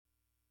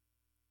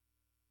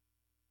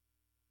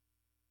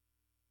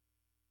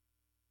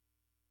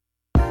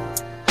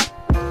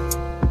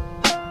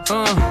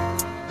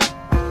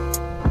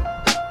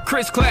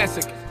Chris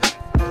Classic.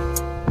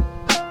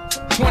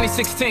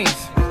 2016.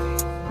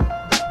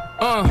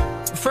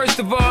 First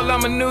of all,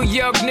 I'm a New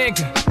York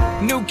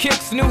nigga. New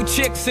kicks, new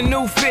chicks, and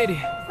new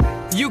fitted.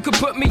 You could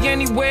put me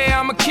anywhere,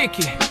 I'ma kick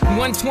it.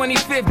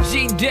 125th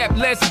G-Dep,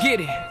 let's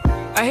get it.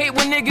 I hate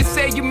when niggas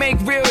say you make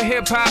real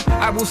hip-hop.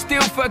 I will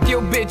still fuck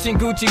your bitch in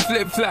Gucci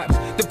flip-flops.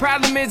 The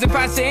problem is if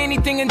I say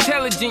anything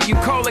intelligent, you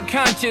call it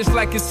conscious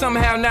like it's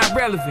somehow not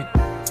relevant.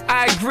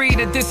 I agree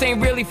that this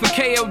ain't really for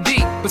KOD,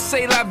 but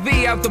say la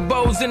vie out the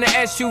bows in the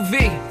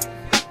SUV.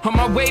 On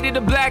my way to the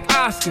Black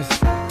Oscars,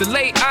 the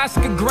late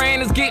Oscar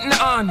Grant is getting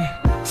honored.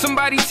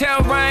 Somebody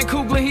tell Ryan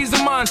Coogler he's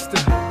a monster.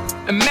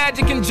 And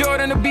Magic and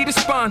Jordan will be the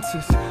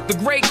sponsors. The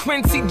great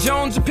Quincy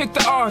Jones will pick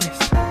the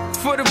artist.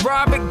 For the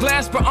Robert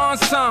Glasper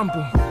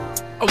Ensemble.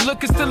 Oh,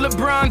 look, it's the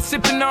LeBron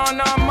sipping on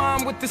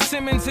Armand with the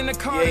Simmons and the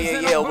Carters.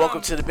 Yeah.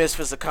 Welcome to the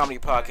Misfits of Comedy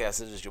podcast.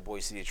 This is your boy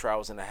C.D.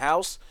 Travels in the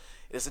house.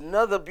 It's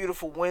another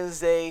beautiful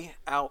Wednesday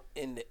out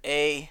in the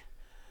A.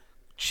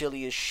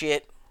 Chilly as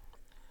shit.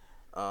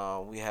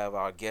 We have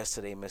our guest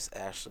today, Miss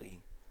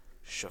Ashley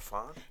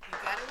Chiffon. You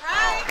got it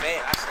right. Oh,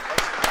 man.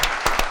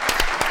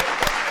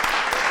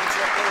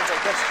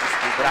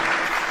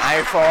 I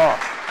ain't far off.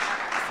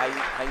 How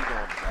you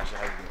doing,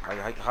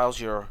 Ashley? How's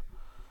your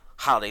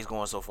holidays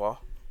going so far?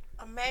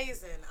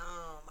 Amazing.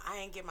 I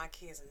ain't get my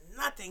kids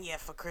nothing yet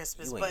for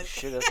Christmas. You ain't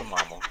shit as a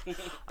mama.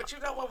 But you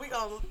know what? We're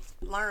going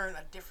to learn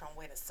a different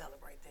way to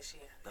celebrate this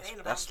year. It ain't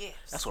about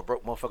gifts. That's what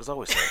broke motherfuckers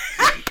always say.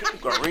 We're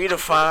going to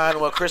redefine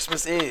what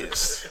Christmas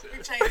is.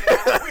 We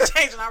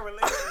changing our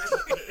religion.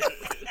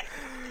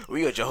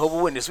 We a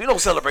Jehovah's Witness. We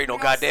don't celebrate no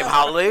goddamn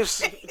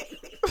holidays.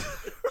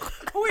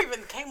 Who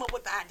even came up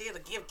with the idea to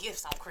give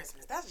gifts on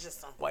Christmas? That's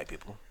just some white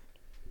people.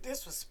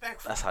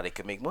 Disrespectful. That's how they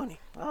can make money.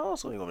 Oh,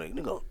 so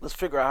let's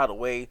figure out how the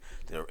way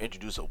to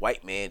introduce a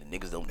white man that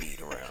niggas don't need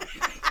around.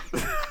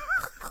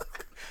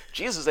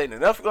 Jesus ain't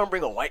enough. You're gonna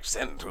bring a white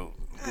Santa to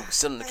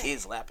sit on the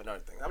kids' lap and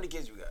everything. How many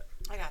kids you got?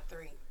 I got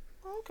 3.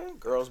 Okay,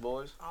 girls,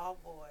 boys. All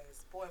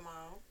boys. Boy,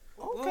 mom.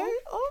 Okay.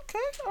 All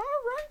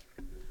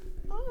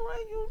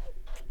right. You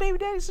baby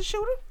daddy's a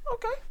shooter.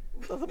 Okay,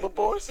 nothing but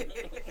boys.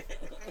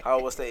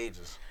 How was the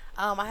ages?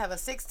 I have a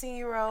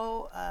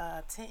 16-year-old,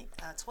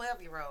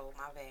 12-year-old,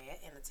 my bad,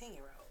 and a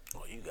 10-year-old.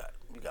 Oh, you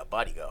got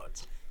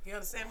bodyguards. You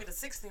understand me? The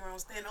 16-year-old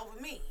stand over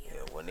me.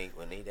 Yeah, when they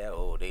that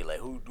old, they like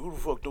who the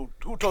fuck who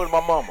talking to my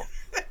mama?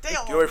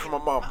 Get away from my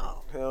mama.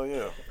 Oh. Hell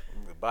yeah,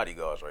 the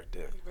bodyguards right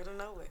there. You better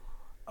know it.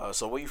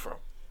 So where you from?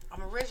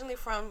 I'm originally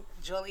from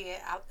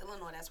Joliet,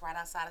 Illinois. That's right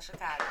outside of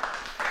Chicago.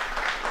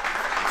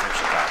 From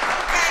Chicago.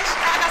 Okay,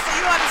 Chicago. So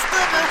you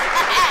understood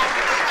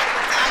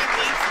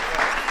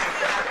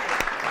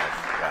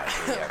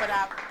But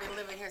I've been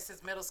living here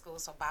since middle school,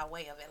 so by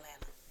way of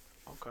Atlanta.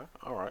 Okay,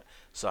 all right.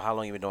 So how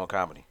long you been doing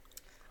comedy?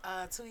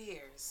 2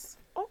 years.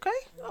 Okay,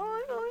 all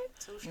right.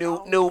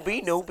 Newbie. I'm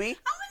a newbie.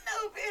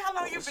 How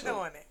long you been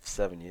doing it?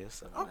 7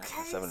 years.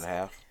 Okay.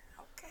 7.5.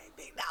 Okay,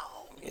 big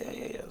dog.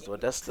 Yeah. So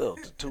that's still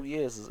 2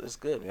 years is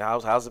good.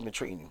 How's it been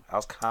treating you?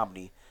 How's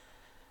comedy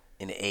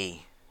in the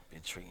A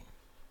been treating you?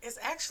 It's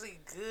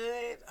actually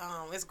good.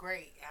 It's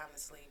great,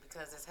 honestly,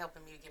 because it's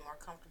helping me to get more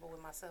comfortable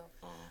with myself,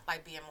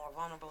 like being more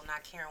vulnerable,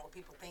 not caring what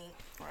people think.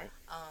 Right.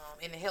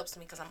 And it helps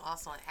me because I'm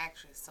also an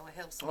actress, so it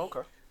helps me,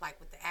 like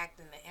with the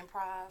acting, the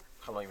improv.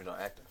 How long you been doing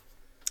acting?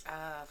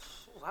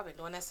 I've been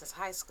doing that since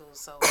high school,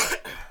 so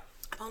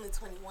I'm only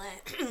 21.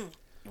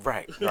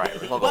 Right. We're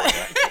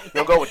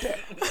gonna go with that.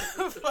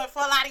 for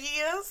a lot of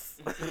years.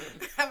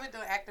 I've been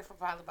doing acting for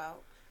probably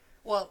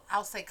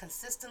I'll say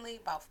consistently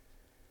about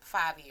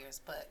 5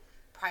 years, but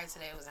prior to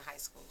that, it was in high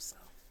school, so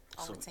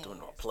over 10 doing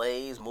years.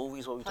 Plays,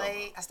 movies, what we talking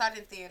about? I started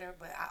in theater,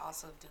 but I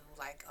also do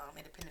like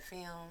independent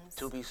films.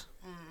 Tubies?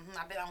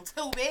 I've been on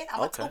Tubi.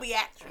 I'm a Tubi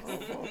actress.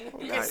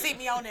 You can see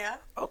me on there.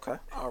 Okay,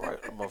 all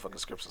right. That motherfucking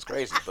scripts is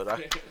crazy, but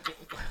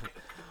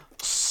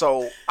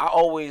So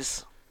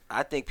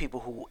I think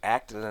people who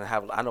act and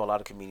I know a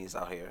lot of comedians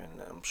out here,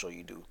 and I'm sure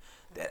you do,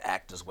 that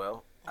act as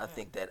well. I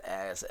think that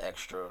adds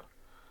extra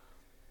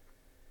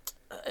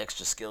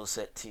skill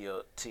set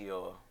to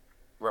your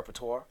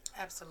repertoire.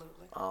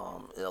 Absolutely.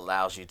 It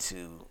allows you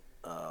to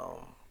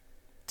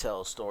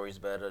tell stories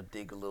better,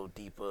 dig a little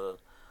deeper,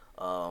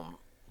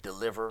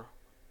 deliver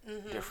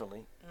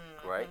differently,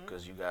 right?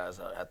 Because you guys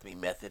have to be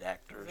method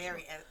actors.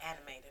 Very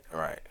animated.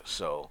 Right.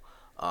 So,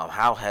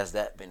 how has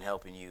that been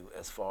helping you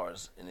as far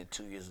as in the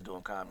 2 years of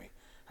doing comedy?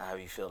 How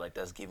do you feel like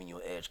that's giving you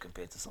an edge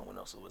compared to someone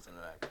else who was an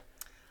actor?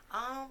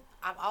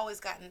 I've always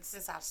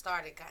since I've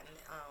started,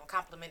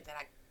 compliment that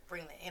I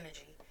bring the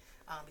energy,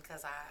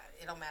 because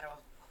it don't matter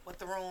what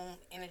the room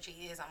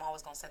energy is, I'm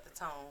always gonna set the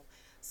tone.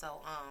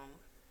 So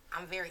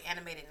I'm very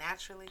animated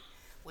naturally,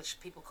 which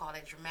people call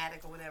that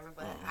dramatic or whatever,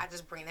 but I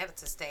just bring that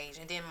to stage.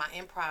 And then my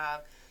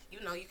improv, you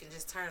can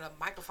just turn a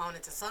microphone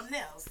into something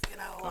else,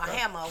 a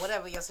hammer or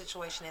whatever your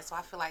situation is. So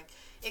I feel like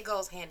it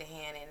goes hand in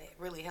hand, and it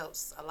really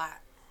helps a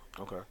lot.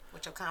 Okay.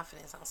 With your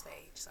confidence on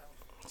stage.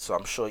 So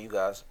I'm sure you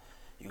got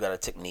a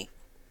technique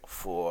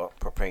for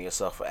preparing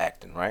yourself for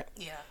acting, right?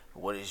 Yeah.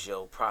 What is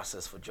your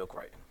process for joke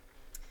writing?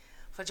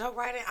 For joke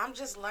writing, I'm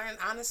just learning.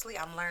 Honestly,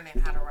 I'm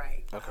learning how to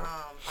write. Okay.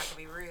 If I can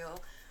be real,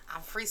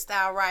 I'm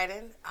freestyle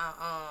writing.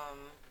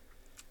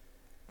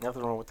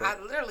 Nothing wrong with I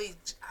that. literally,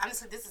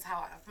 honestly, this is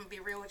how I'm gonna be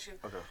real with you.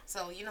 Okay.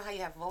 So you know how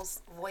you have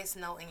voice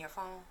note in your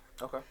phone.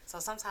 Okay. So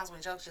sometimes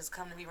when jokes just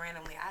come to me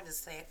randomly, I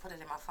just say it, put it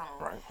in my phone.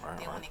 Right.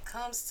 Then when it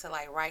comes to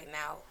like writing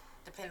out,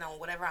 depending on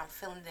whatever I'm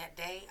feeling that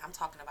day, I'm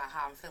talking about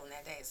how I'm feeling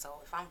that day. So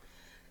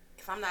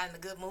if I'm not in a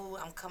good mood,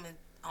 I'm coming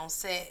on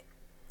set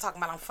talking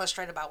about I'm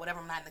frustrated about whatever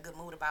I'm not in a good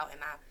mood about, and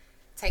I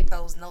take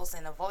those notes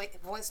in a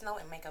voice note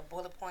and make a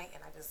bullet point,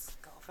 and I just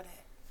go for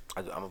that.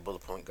 I'm a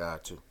bullet point guy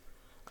too.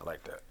 I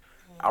like that.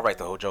 I'll write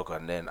the whole joke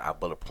and then I'll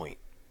bullet point.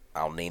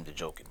 I'll name the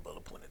joke and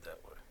bullet point it that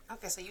way.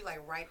 Okay, so you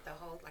like write the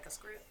whole like a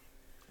script?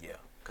 Yeah,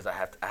 because I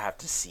have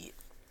to see it.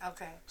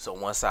 Okay. So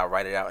once I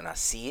write it out and I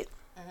see it,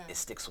 it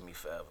sticks with me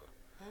forever.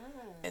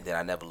 And then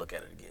I never look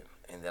at it again.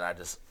 And then I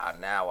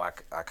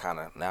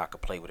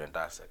could play with it and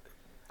dissect it.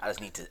 I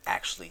just need to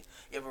actually.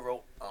 You ever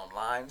wrote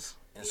lines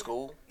in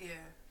school? Yeah.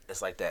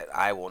 It's like that.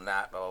 I will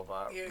not, blah,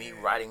 blah, blah. Yeah, Me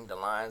yeah. writing the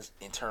lines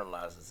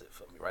internalizes it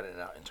for me. Writing it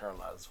out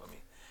internalizes for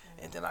me.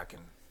 And then I can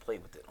play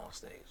with it on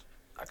stage.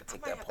 I can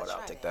take might that have part to out,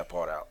 try take that. that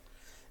part out.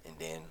 And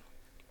then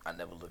I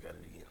never look at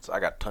it again. So I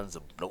got tons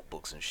of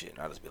notebooks and shit. And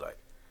I just be like,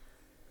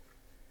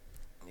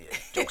 yeah,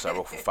 jokes I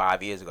wrote from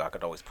 5 years ago, I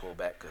could always pull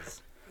back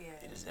because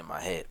it is in my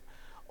head.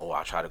 Or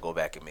I'll try to go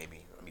back and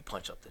maybe let me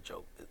punch up the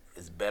joke.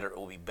 It's better. It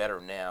will be better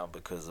now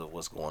because of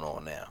what's going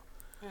on now.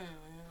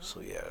 So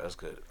yeah, that's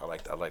good. I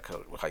like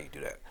how you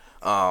do that.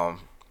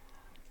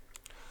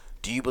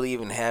 Do you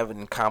believe in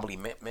having comedy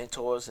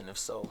mentors, and if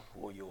so,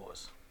 who are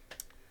yours?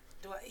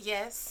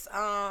 Yes.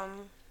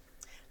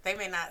 They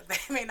may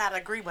not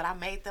agree, but I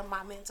made them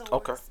my mentors.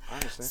 Okay, I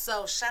understand.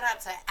 So shout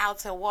out to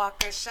Alton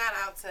Walker. Shout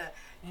out to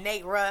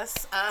Nate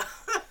Russ.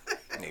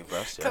 Nate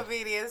Russ, yeah.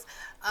 Comedians.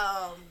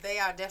 They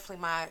are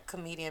definitely my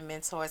comedian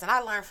mentors, and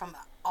I learn from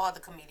all the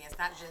comedians,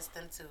 not just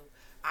them two.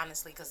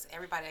 Honestly, because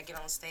everybody that get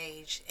on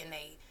stage and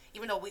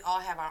even though we all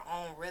have our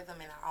own rhythm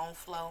and our own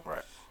flow,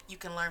 Right. you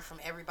can learn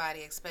from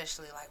everybody,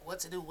 especially like what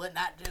to do, what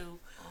not do.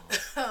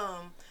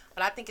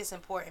 But I think it's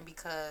important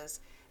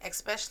because,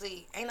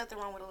 especially, ain't nothing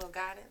wrong with a little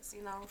guidance,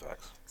 you know.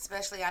 Facts.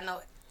 Especially, I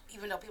know,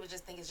 even though people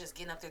just think it's just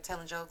getting up there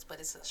telling jokes,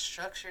 but it's a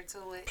structure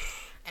to it.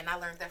 And I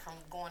learned that from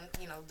going,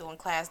 doing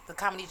the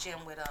comedy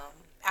gym with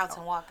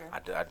Alton Walker.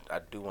 I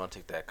do want to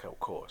take that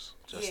course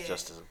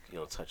just to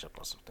touch up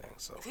on some things.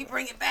 So If he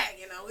bring it back,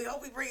 we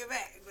hope he bring it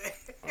back.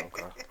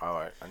 okay, all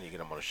right. I need to get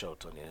him on the show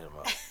to hit him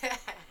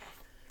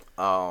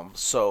up.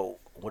 So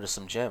what are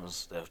some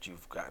gems that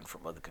you've gotten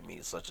from other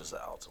comedians, such as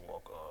Alton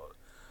Walker or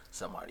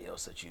somebody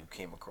else that you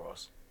came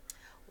across?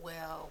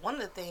 Well, one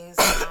of the things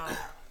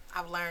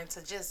I've learned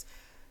to just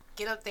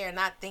get up there and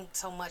not think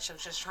so much of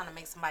just trying to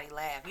make somebody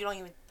laugh. You don't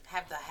even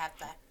have to have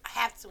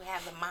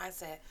the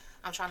mindset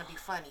I'm trying to be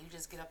funny. You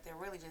just get up there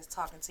really just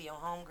talking to your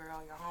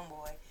homegirl, your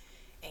homeboy,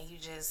 and you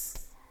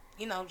just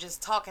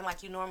just talking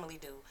like you normally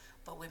do.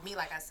 But with me,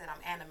 like I said, I'm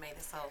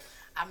animated, so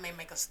I may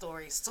make a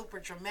story super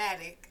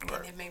dramatic, Right.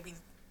 and it may be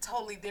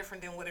totally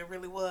different than what it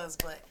really was.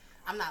 But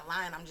I'm not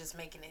lying. I'm just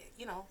making it,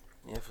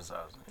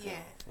 Emphasizing. Yeah.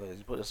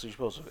 That's what you're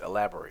supposed to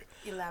elaborate.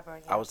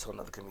 elaborate. I was telling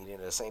another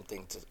comedian the same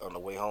thing on the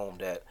way home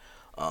that,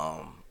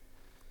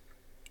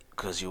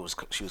 because she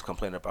was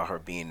complaining about her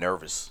being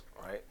nervous,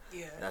 right?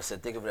 Yeah. And I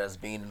said, think of it as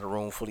being in a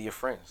room full of your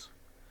friends.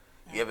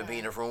 You ever be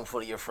in a room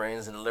full of your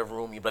friends in the living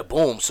room? You're like,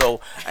 boom. So,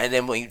 and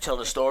then when you tell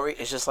the story,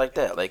 it's just like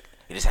that. Like,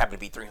 it just happened to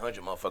be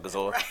 300 motherfuckers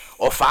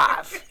or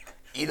 5.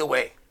 Either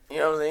way. You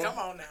know what I'm saying? Come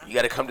on now. You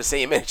got to come to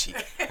same energy.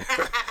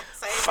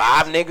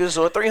 5 niggas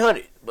or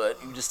 300. But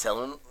you just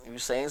telling, you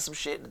saying some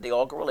shit that they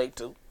all can relate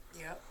to.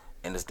 Yep.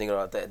 And just think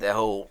about that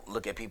whole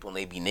look at people and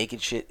they be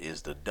naked shit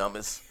is the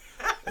dumbest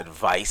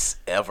advice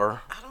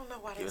ever. I don't know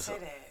why they say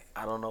that.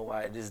 I don't know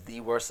why. It is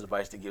the worst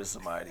advice to give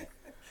somebody.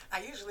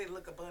 I usually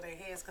look above their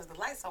heads because the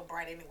light's so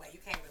bright anyway. You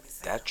can't really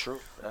see. That's them. true.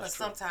 But That's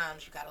true.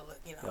 sometimes you gotta look.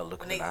 gotta look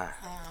when in the eye.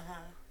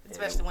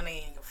 Especially when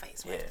they in your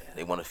face. Yeah, Right there.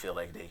 they want to feel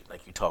like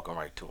you talking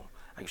right to them.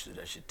 I used to do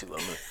that shit too. Let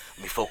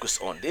me focus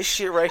on this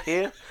shit right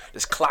here.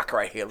 This clock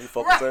right here. Let me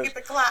focus on Right,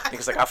 the clock.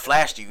 Niggas like, I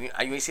flashed you. You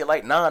ain't see a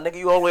light? Nah, nigga,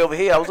 you all the way over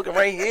here. I was looking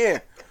right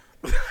here.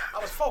 I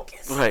was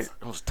focused. Right.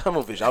 It was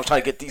tunnel vision. I was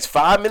trying to get these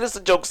 5 minutes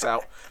of jokes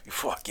out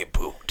before I get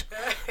booed.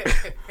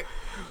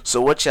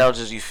 So what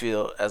challenges you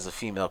feel as a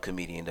female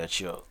comedian that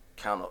your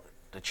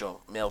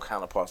male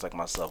counterparts like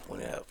myself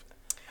wouldn't have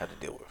had to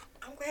deal with?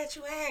 I'm glad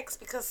you asked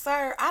because,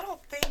 sir, I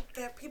don't think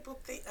that people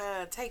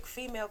take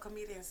female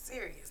comedians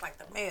serious like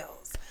the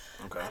males.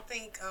 Okay. I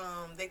think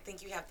they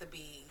think you have to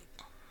be.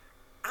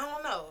 I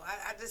don't know.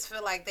 I just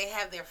feel like they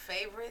have their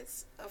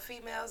favorites of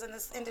females in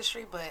this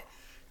industry, but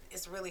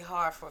it's really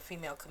hard for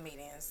female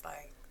comedians.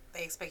 Like,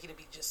 they expect you to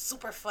be just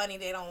super funny.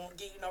 They don't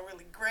give you no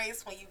really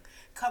grace when you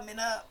coming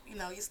up.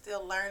 You're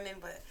still learning,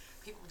 but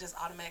people just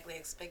automatically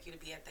expect you to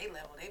be at their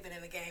level. They've been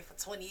in the game for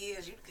 20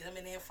 years. You come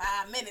in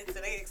 5 minutes,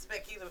 and they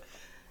expect you to,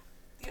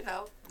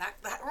 knock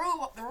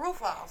the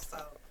roof off.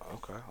 So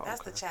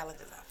that's the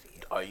challenges I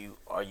feel.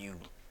 Are you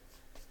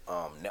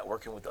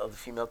networking with other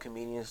female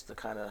comedians to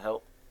kind of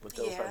help with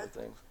those type of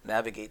things?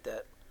 Navigate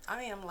that?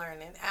 I am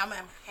learning. I'm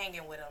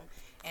hanging with them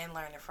and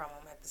learning from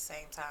them at the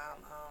same time.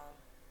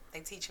 They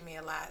teaching me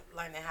a lot,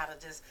 learning how to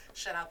just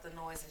shut out the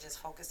noise and just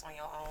focus on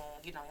your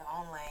own, your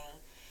own lane,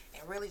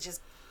 and really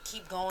just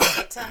keep going.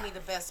 They tell me the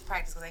best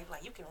practice because they be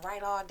like, you can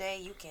write all day,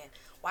 you can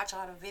watch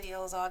all the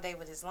videos all day,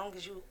 but as long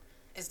as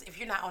if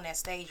you're not on that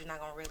stage, you're not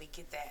gonna really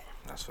get that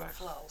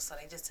flow. So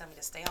they just tell me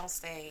to stay on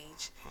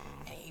stage,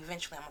 and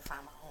eventually I'm gonna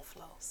find my own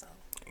flow. So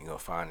you're gonna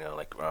find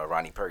like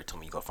Ronnie Perry told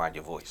me, you're gonna find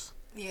your voice.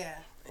 Yeah.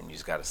 And you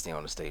just gotta stay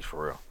on the stage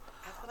for real.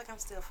 I feel like I'm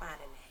still finding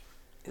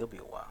that. It'll be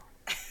a while.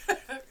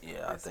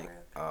 Yeah, I think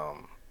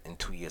in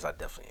 2 years I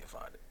definitely ain't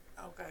find it.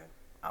 Okay.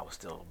 I was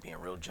still being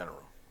real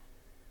general.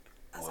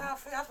 That's how I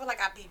feel. I feel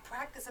like I be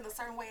practicing a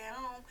certain way at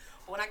home,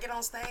 but when I get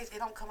on stage, it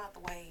don't come out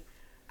the way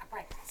I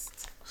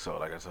practiced. So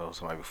like I told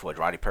somebody before,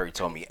 Ronnie Perry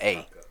told me,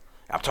 "Hey,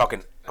 I'm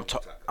talking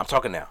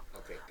now."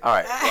 Okay. All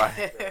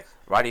right.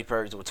 Ronnie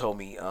Perry told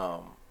me,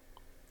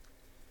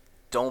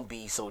 "Don't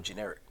be so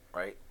generic,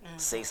 right? Mm-hmm.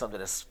 Say something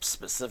that's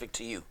specific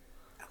to you.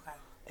 Okay.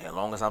 And as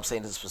long as I'm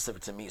saying it's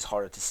specific to me, it's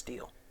harder to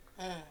steal.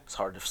 It's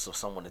harder for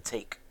someone to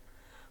take.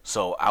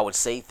 So I would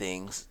say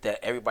things that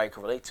everybody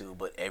could relate to,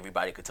 but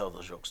everybody could tell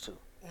those jokes too.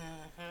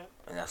 Mm-hmm.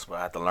 And that's what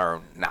I have to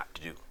learn not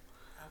to do.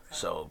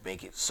 So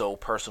make it so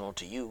personal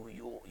to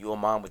you. You're a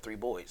mom with 3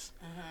 boys.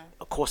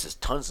 Mm-hmm. Of course,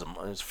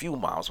 there's few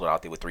moms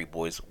out there with 3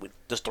 boys, with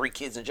just 3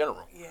 kids in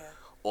general. Yeah.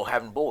 Or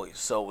having boys.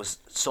 So it's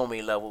so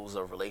many levels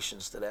of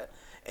relations to that,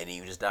 and then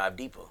you just dive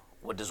deeper.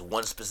 What does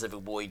one specific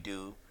boy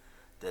do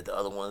that the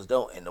other ones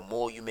don't? And the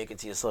more you make it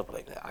to yourself,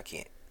 like, I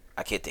can't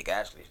take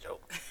Ashley's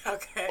joke.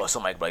 Okay. Or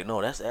somebody be like,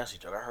 no, that's Ashley's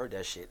joke. I heard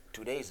that shit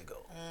 2 days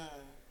ago.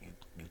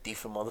 You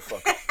thiefing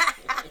motherfucker.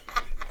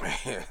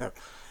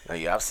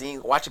 Yeah, I've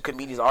seen watching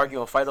comedians argue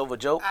and fight over a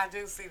joke. I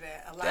do see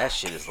that a lot. That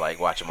shit is like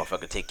watching a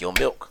motherfucker take your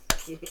milk.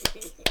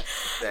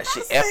 That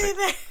shit epic.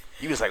 That.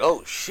 You was like,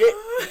 oh shit.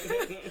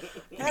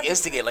 You be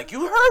instigating like,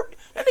 you heard?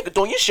 That nigga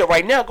doing your shit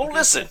right now. Go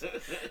listen.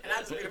 And I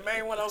just be the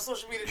main one on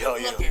social media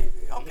just looking.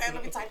 Okay,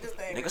 let me type this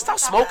thing. Nigga, stop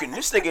smoking.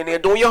 This nigga in there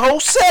doing your whole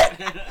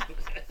set.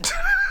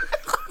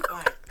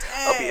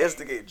 I'll be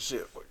instigating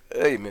shit.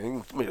 Hey man,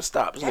 you need to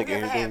stop. This have you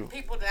ever had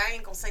people that I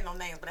ain't gonna say no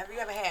names, but have you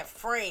ever had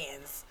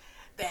friends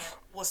that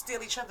will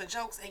steal each other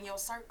jokes in your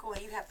circle,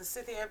 and you have to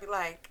sit there and be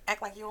like,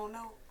 act like you don't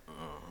know?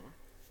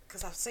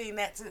 Because I've seen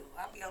that too.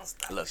 I'll be on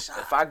stuff. Look,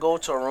 if I go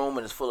to a room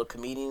and it's full of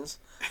comedians,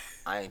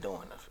 I ain't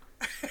doing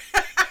nothing.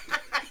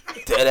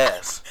 Dead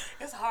ass.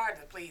 It's hard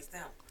to please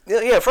them.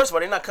 Yeah. First of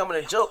all, they're not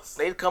coming to joke.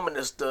 They coming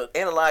to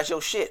analyze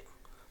your shit.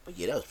 But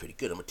yeah, that was pretty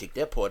good. I'm gonna take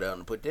that part out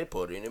and put that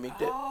part in and make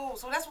that. Oh,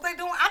 so that's what they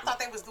doing? I thought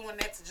they was doing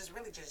that to just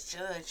really just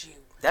judge you.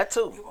 That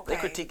too. They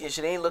critiquing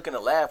shit. They ain't looking to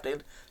laugh.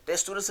 They're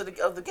students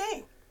of the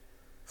game.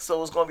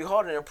 So it's gonna be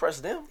harder to impress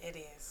them. It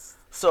is.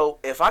 So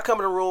if I come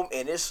in a room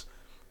and it's,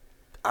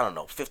 I don't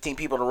know, 15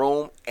 people in the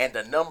room and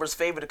the numbers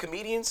favor the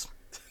comedians,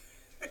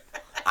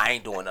 I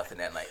ain't doing nothing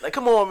that night. Like,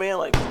 come on, man.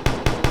 Like,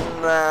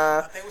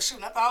 nah. They were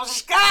shooting. I thought it was a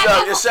sky.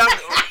 Yo,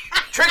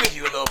 it triggered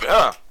you a little bit,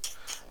 huh?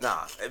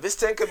 Nah. If it's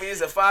 10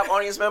 comedians and 5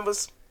 audience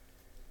members,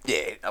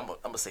 yeah, I'm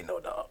gonna say no,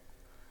 dog.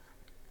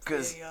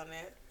 Cause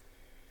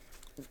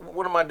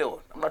what am I doing?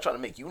 I'm not trying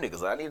to make you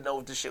niggas. I need to know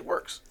if this shit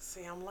works.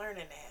 See, I'm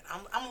learning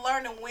that. I'm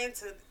learning when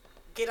to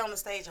get on the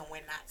stage and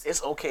when not to.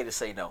 It's okay to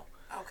say no.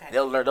 Okay.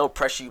 They'll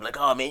pressure you like,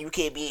 oh man, you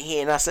can't be in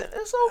here. And I said,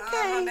 it's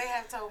okay. They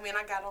have told me, and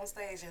I got on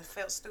stage and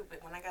felt stupid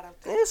when I got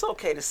up there. It's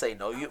okay to say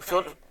no. You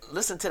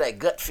listen to that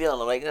gut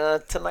feeling like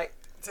tonight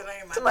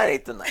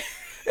ain't the night.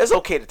 It's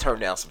okay to turn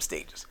down some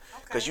stages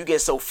because you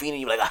get so fiending.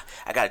 You're like,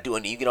 I gotta do it.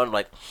 And you get on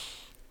like,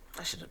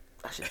 I should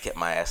have kept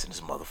my ass in this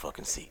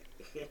motherfucking seat.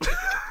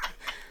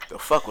 The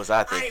fuck was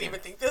I thinking? I didn't even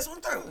think this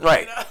one through.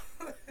 Right.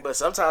 You know? But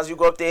sometimes you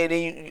go up there and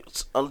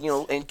then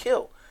you and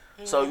kill.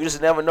 So you just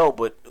never know.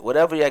 But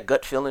whatever that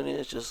gut feeling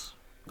is, just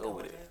go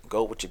with it.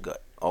 Go with your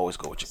gut. Always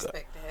go with your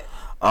gut.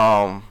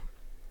 That.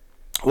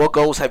 What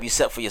goals have you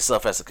set for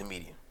yourself as a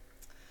comedian?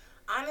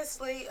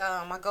 Honestly,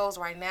 my goals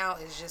right now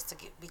is just to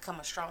become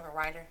a stronger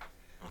writer.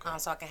 Okay.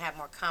 So I can have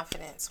more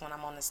confidence when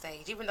I'm on the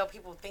stage. Even though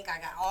people think I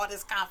got all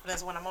this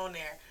confidence when I'm on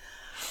there,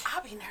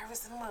 I'll be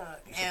nervous in the mug.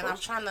 And I'm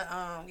trying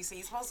to, you see,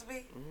 you're supposed to be?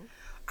 Mm-hmm.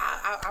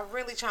 I'm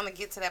really trying to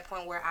get to that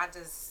point where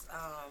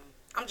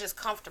I'm just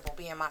comfortable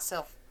being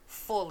myself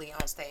fully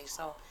on stage.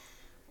 So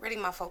really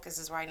my focus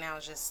is right now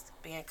is just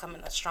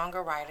becoming a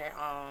stronger writer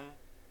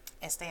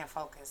and staying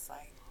focused,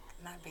 like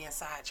not being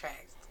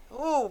sidetracked.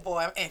 Oh,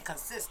 boy, and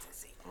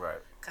consistency.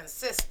 Right.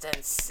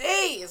 Consistency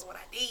is what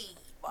I need,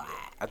 boy.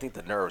 Yeah. I think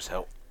the nerves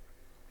help,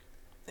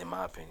 in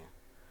my opinion.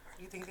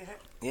 You think it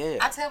helps? Yeah.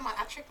 I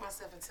trick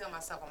myself and tell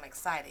myself I'm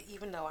excited,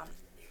 even though I'm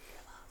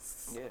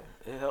nervous.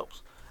 Yeah, it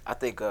helps. I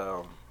think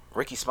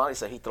Ricky Smiley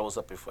said he throws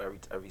up before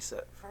every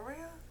set. For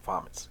real?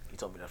 Vomits. He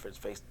told me that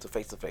face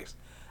to face.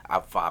 I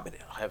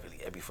vomited heavily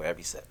before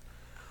every set.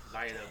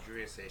 Light Up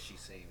Dread says she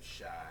seems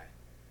shy.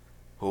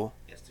 Who?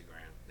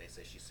 Instagram. They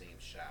say she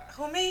seems shy.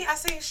 Who, me? I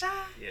seem shy?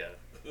 Yeah.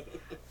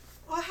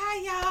 Well, hi,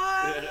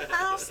 y'all.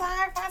 I'm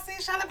sorry if I seem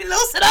shy. Let me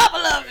loosen up a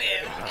little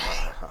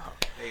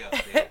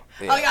bit.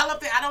 Oh, y'all up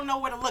there? I don't know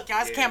where to look,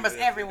 y'all. There's cameras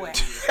everywhere.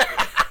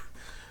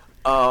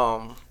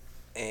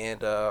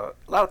 And a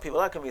lot of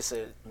comedians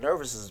say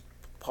nervous is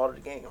part of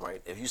the game,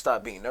 right? If you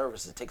stop being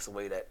nervous, it takes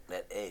away that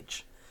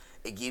edge.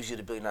 It gives you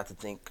the ability not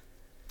to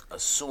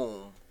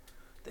assume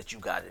that you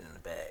got it in the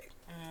bag.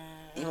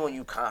 Even when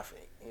you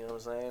confident, you know what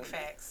I'm saying?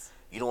 Facts.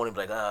 You don't want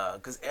to be like,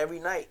 because every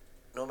night,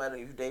 no matter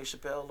if you Dave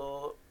Chappelle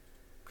or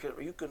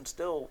you can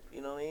still,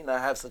 you know what I mean,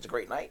 not have such a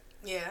great night.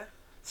 Yeah.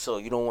 So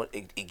you don't want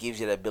it gives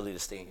you that ability to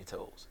stay on your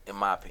toes, in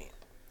my opinion.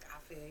 I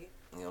feel you.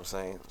 You know what I'm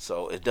saying?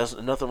 So it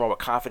doesn't nothing wrong with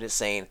confidence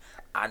saying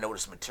I know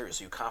this material.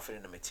 So you're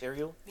confident in the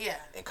material,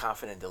 and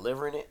confident in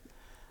delivering it.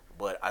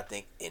 But I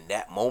think in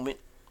that moment,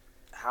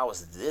 how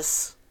is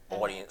this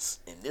audience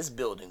in this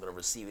building going to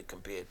receive it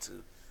compared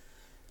to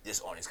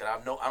this audience?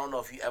 Because I don't know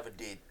if you ever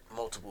did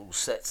multiple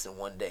sets in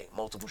one day,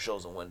 multiple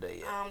shows in one day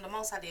yet. The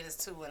most I did is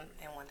 2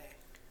 in one day.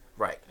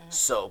 Right.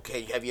 So,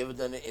 have you ever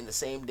done it in the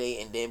same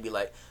day and then be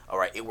like, all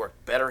right, it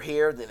worked better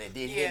here than it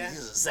did here? These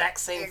are the exact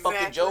same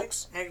fucking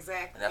jokes.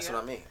 Exactly. And that's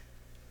what I mean.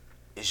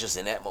 It's just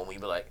in that moment you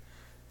be like,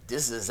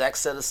 this is the exact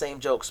set of the same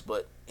jokes,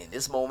 but in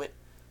this moment,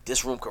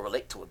 this room can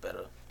relate to it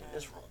better than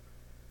this room.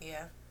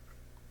 Yeah.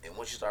 And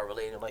once you start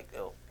relating, like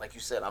you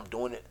said, I'm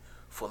doing it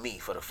for me,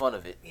 for the fun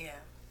of it. Yeah.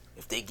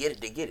 If they get it,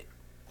 they get it.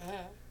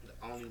 The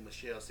only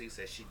Michelle C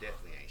says she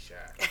definitely ain't shy.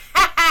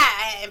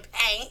 And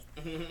paint.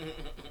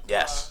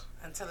 Yes.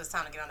 Until it's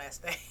time to get on that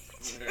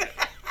stage.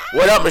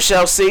 What up,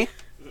 Michelle C?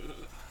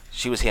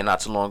 She was here not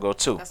too long ago,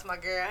 too. That's my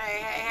girl.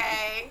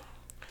 Hey.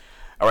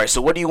 All right,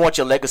 so what do you want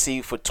your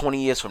legacy for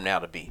 20 years from now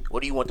to be?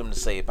 What do you want them to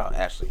say about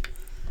Ashley?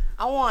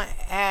 I want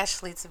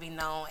Ashley to be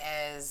known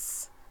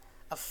as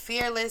a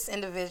fearless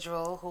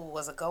individual who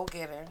was a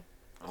go-getter,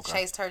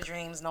 chased her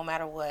dreams no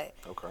matter what.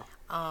 Okay.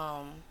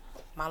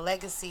 My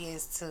legacy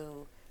is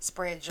to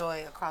spread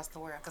joy across the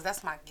world because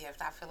that's my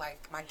gift. I feel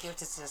like my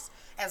gift is just,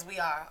 as we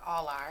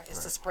all are, is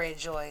to spread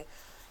joy.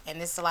 And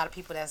there's a lot of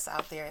people that's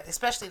out there,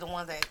 especially the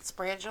ones that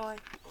spread joy.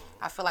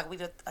 I feel like we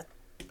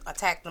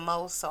attack the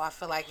most. So I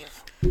feel like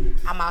if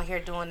I'm out here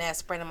doing that,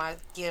 spreading my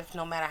gift,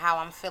 no matter how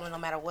I'm feeling, no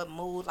matter what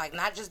mood, like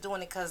not just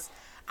doing it because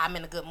I'm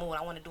in a good mood.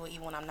 I want to do it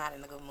even when I'm not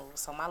in a good mood.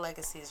 So my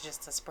legacy is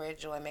just to spread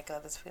joy and make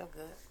others feel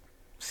good.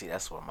 See,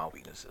 that's what my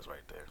weakness is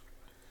right there.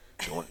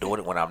 Doing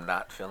it when I'm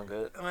not feeling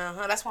good.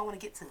 That's what I want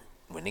to get to.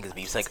 When niggas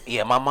be like,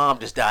 yeah, my mom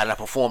just died and I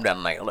performed that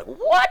night. I'm like,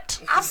 what?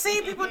 I've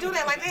seen people do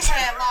that. Like they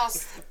had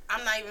lost,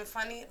 I'm not even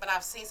funny, but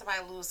I've seen somebody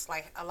lose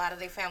like a lot of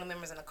their family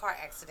members in a car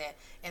accident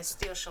and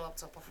still show up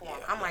to perform.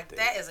 Yeah, I'm like,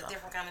 that is a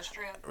different kind of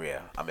strength.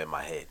 Yeah, I'm in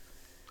my head.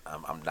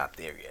 I'm not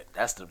there yet.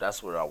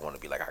 That's where I want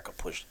to be. Like I could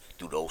push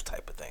through those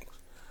type of things,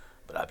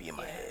 but I be in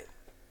my head.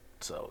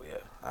 So yeah,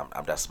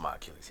 I'm that's my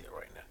Achilles heel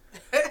right now.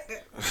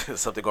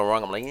 Something go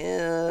wrong, I'm like,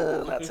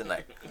 yeah, not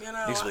tonight. You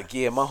know, Niggas like,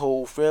 yeah, my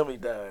whole family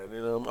died.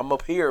 You know, I'm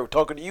up here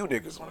talking to you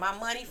niggas. When my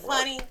money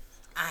funny,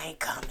 I ain't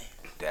coming.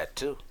 That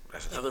too.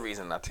 That's another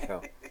reason not to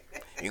come.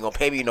 You gonna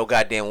pay me no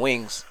goddamn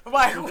wings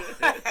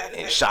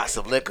and shots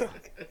of liquor.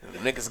 The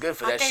niggas good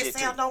for that shit too.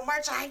 I can't sell no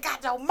merch. I ain't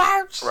got no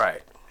merch.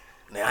 Right.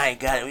 Now I ain't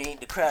got it. We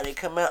ain't the crowd. They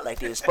come out like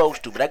they're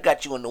supposed to, but I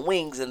got you in the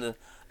wings and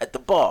at the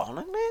bar. I'm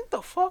like, man, what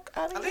the fuck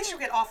out of here? At least you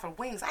get offered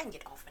wings. I can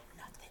get offered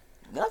nothing.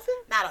 Nothing?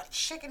 Not a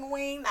chicken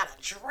wing. Not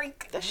a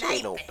drink. That shit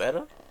ain't no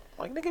better.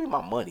 Like, nigga, give me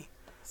my money.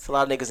 There's a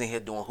lot of niggas in here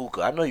doing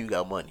hookah. I know you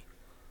got money.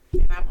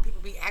 Now,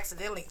 people be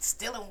accidentally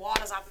stealing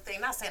waters off the thing.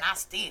 Not saying I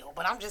steal,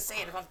 but I'm just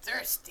saying if I'm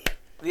thirsty.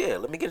 Yeah,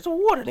 let me get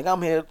some water. Nigga,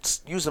 I'm here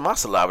using my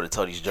saliva to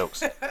tell these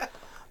jokes.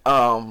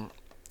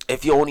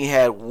 If you only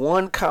had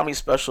one comedy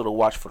special to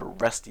watch for the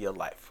rest of your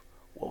life,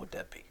 what would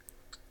that be?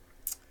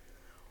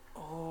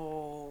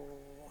 Oh,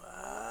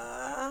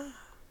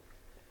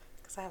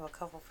 because I have a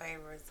couple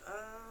favorites.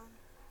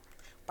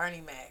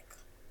 Bernie Mac.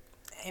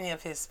 Any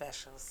of his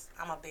specials.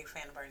 I'm a big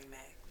fan of Bernie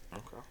Mac.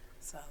 Okay.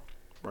 So.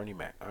 Bernie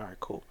Mac. All right,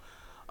 cool.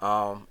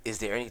 Is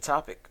there any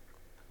topic?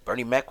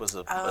 Bernie Mac was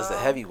a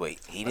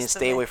heavyweight. He didn't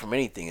stay away from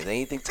anything. Is there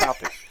anything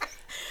topic?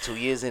 2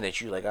 years in that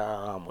you like,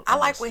 I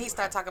like when he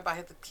started talking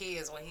about the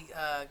kids when he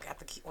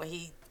when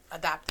he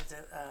adopted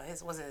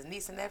his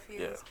niece and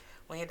nephews. Yeah.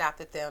 When he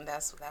adopted them,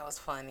 that was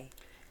funny.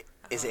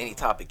 Is there any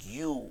topic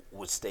you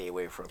would stay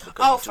away from?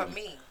 For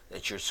me.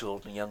 That you're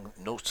so young,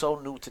 so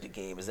new to the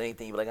game. Is there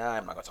anything you're like,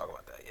 I'm not gonna talk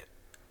about that yet?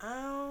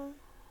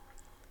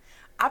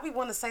 I be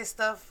wanting to say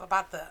stuff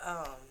about the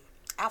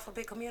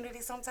alphabet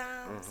community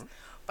sometimes,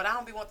 but I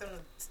don't be wanting them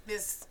to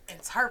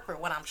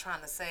misinterpret what I'm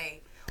trying to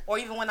say. Or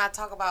even when I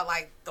talk about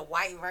like the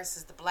white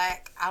versus the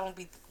black, I don't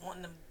be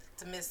wanting them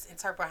to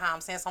misinterpret how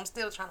I'm saying. So I'm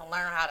still trying to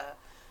learn how to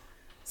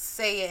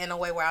say it in a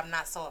way where I'm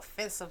not so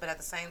offensive, but at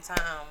the same time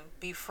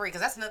be free.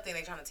 Because that's another thing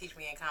they're trying to teach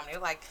me in comedy.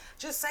 They're like,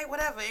 just say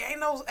whatever. Ain't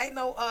no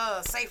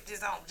safety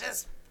zone.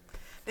 Just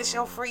this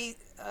your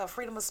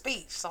freedom of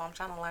speech. So I'm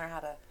trying to learn how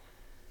to.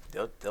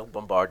 They'll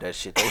bombard that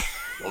shit.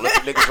 Don't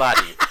let the niggas lie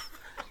to you.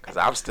 Because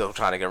I'm still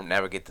trying to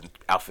navigate the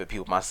outfit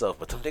people myself.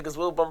 But them niggas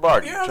will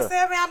bombard you. You know what I'm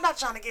saying? I'm not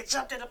trying to get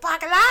jumped in the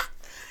parking lot.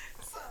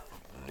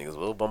 Niggas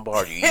will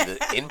bombard you either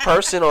in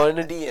person or in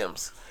the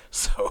DMs.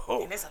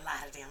 So And there's a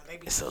lot of them.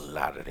 it's a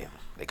lot of them.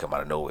 They come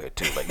out of nowhere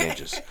too, like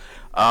ninjas.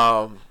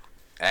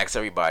 Ask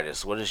everybody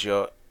this: what is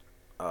your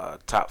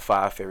top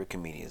 5 favorite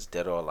comedians,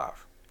 dead or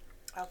alive?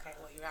 Okay,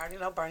 well, you already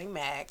know Bernie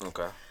Mac.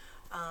 Okay.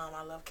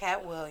 I love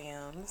Cat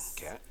Williams.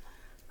 Cat.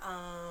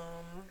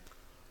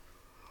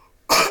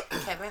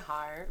 Kevin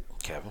Hart.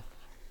 Kevin.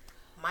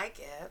 Mike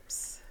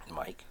Epps.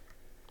 Mike.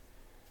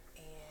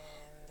 And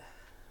I'm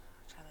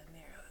trying to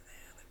narrow it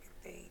down. Let me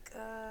think.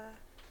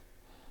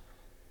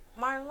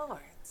 Martin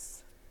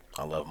Lawrence.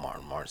 I love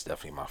Martin. Martin's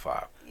definitely my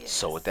 5. Yes.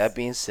 So with that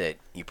being said,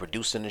 you're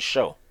producing the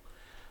show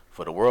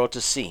for the world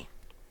to see.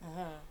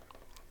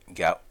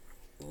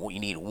 You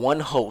need one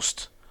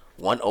host,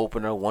 one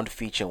opener, one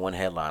feature, and one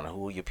headliner.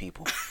 Who are your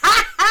people?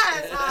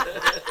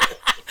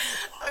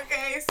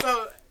 Okay,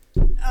 so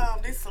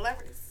these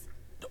celebrities.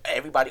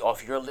 Everybody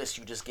off your list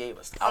you just gave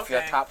us. Off your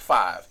Okay. top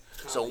 5.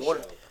 So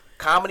one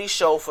comedy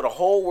show for the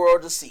whole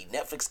world to see.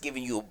 Netflix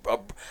giving you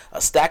a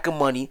stack of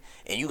money,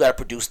 and you got to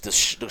produce the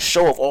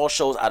show of all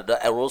shows out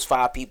of those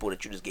 5 people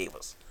that you just gave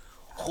us.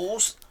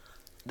 Who's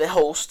the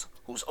host?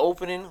 Who's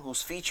opening?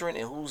 Who's featuring?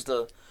 And who's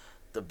the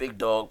big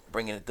dog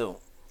bringing it through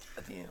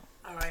at the end?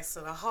 All right,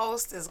 so the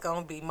host is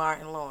gonna be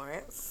Martin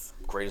Lawrence.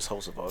 Greatest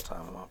host of all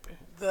time, in my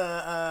opinion.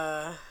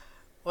 The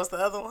what's the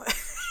other one?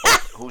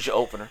 Who's your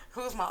opener?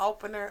 Who's my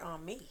opener?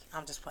 Me.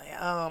 I'm just playing.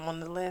 On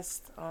the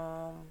list.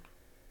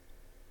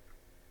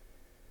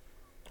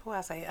 Who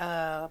I say?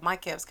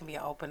 Mike Epps can be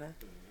an opener,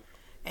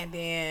 and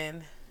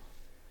then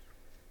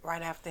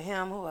right after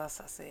him, who else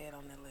I said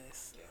on the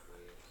list?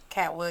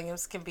 Cat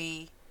Williams can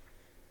be.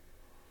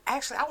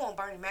 Actually, I want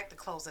Bernie Mac to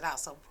close it out,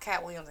 so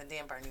Cat Williams and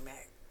then Bernie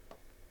Mac.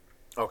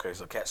 Okay,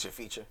 so Cat's your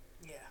feature.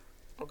 Yeah.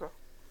 Okay,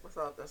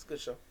 that's a good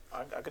show.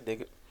 I could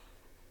dig it.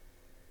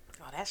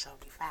 Oh, that show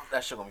be fire.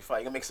 That shit gonna be fun.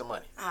 You gonna make some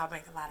money. I'll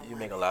make a lot of money. You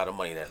make a lot of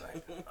money that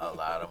night. A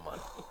lot of money.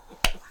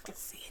 I can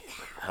see it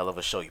now. Hell of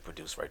a show you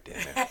produced right there,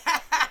 man.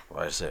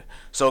 Like I said.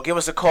 So give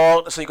us a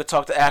call so you can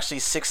talk to Ashley,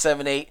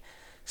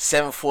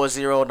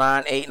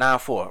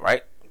 678-740-9894,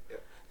 right?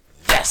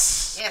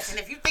 Yes. Yes, and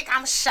if you think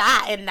I'm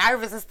shy and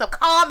nervous and stuff,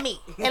 call me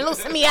and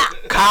loosen me up.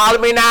 Call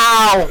me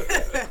now.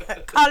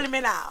 Call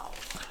me now.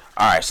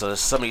 All right, so there's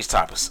some of these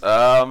topics.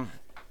 An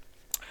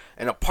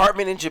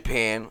apartment in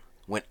Japan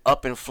went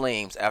up in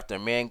flames after a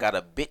man got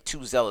a bit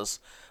too zealous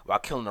while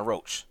killing a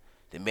roach.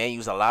 The man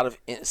used a lot of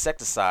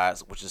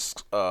insecticides, which is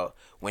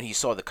when he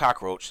saw the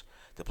cockroach.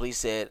 The police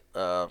said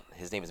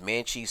his name is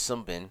Manchi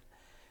Sumbin.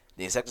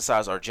 The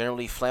insecticides are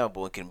generally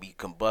flammable and can be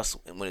combust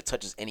when it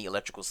touches any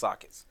electrical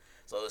sockets.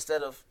 So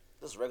instead of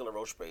just regular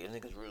roach spray,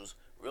 niggas use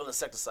real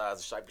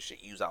insecticides, the type of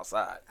shit you use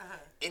outside.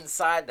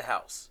 Inside the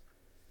house.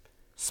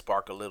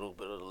 Spark a little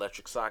bit of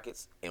electric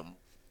sockets and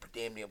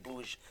damn near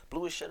bluish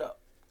shit up.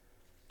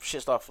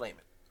 Shit start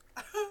flaming.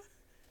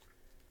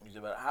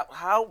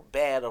 How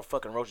bad of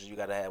fucking roaches you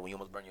gotta have when you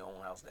almost burn your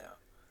own house down?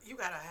 You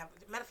gotta have.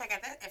 Matter of fact,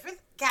 if it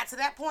got to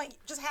that point,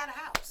 just have a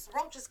house.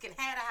 Roaches can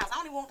have a house. I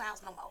don't even want the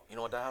house no more. You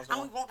know what the house? I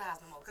don't even want the house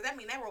no more because that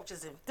mean them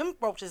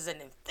roaches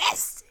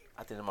infested.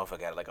 I think the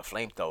motherfucker got like a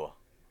flamethrower.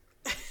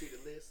 You see the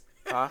list?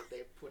 Huh?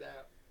 They put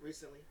out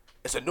recently.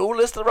 It's a new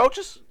list of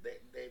roaches?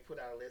 They put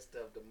out a list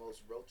of the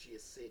most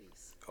roachiest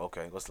cities.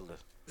 Okay, what's the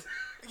list?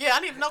 Yeah, I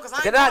need to know because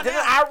I Didn't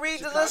I read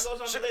the list?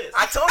 Chicago's on the list.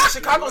 I told you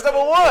Chicago's number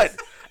 1.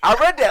 I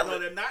read that No,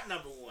 list. they're not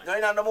number 1. No,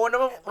 you're not number 1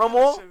 no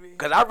more?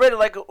 Because I read it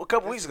like a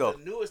couple weeks ago.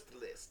 The newest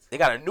list. They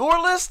got a newer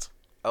list?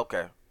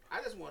 Okay.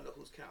 I just want to know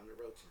who's counting the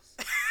roaches.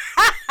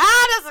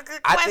 That's a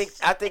good question.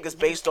 I think it's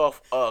based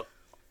off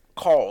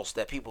calls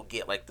that people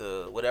get, like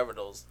the whatever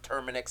those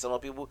Terminex some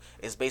people.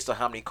 It's based on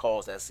how many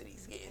calls that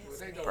city's getting Well,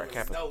 they per don't really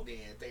capita. know then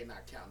if they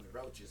not counting the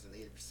roaches in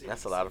the city.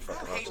 That's a lot of I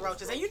fucking hate roaches.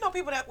 roaches. And you know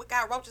people that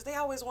got roaches, they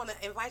always want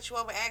to invite you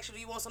over, ask you, do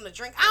you want something to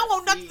drink? I don't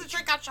want nothing to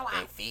drink out your They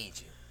house. feed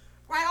you.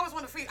 Right, I always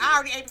want to feed. I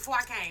already ate before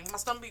I came. My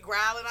stomach be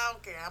growling. I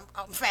don't care.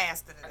 I'm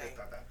fasting I today.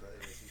 thought that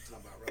was you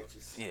talking about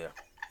roaches. Yeah.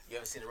 You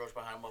ever seen a roach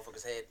behind a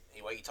motherfucker's head?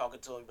 And while you talking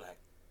to him, you be like,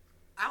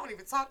 I don't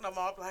even talk no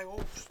more. I'm like, oh,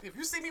 if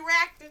you see me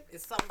reacting,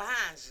 it's something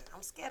behind you.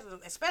 I'm scared of them,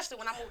 especially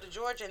when I moved to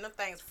Georgia and them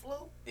things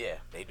flew. yeah,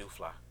 they do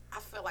fly. I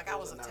feel like I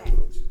was Those are not attacked.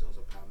 roaches. Those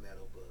are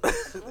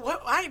palmetto bugs.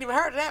 What? I ain't even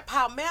heard of that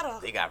palmetto.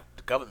 They got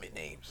government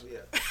names. Yeah.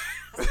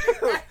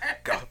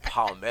 Got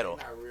palmetto.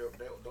 Not real.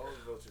 Those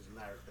roaches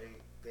not.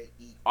 They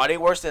eat. Are they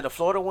worse than the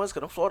Florida ones?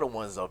 Because the Florida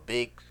ones are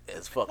big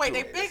as fuck. Wait, too.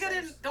 they bigger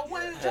than the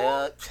one in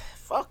Hell, Georgia?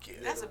 fuck you.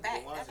 That's a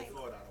bag. The ones That in ain't-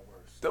 Florida are the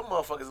worst. Them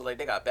motherfuckers are like,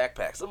 they got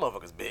backpacks. Them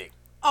motherfuckers big.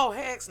 Oh,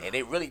 heck no. And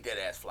they really dead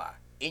ass fly.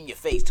 In your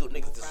face, too. Niggas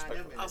Find them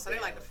disrespectful. in Oh, the so they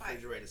damn like to fight.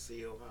 refrigerator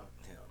seal, huh?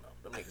 Hell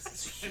no. Them niggas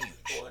is huge.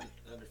 Or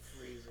in the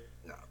freezer.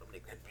 No, them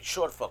niggas,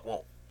 sure the fuck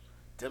won't.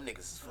 Them niggas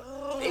is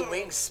fuck. They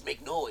wings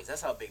make noise.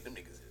 That's how big them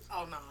niggas is.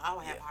 Oh, no. I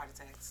would have Yeah. heart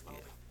attacks slowly.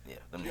 Yeah,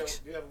 them You niggas.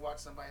 ever watch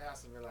somebody's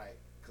house and be like,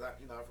 cause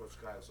I'm from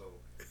Chicago, so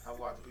I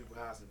walk to people's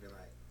house and be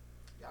like,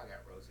 y'all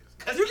got roaches.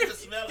 Cause you can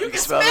smell it. You can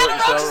smell smell it, the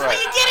you smell roaches it. when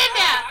you get in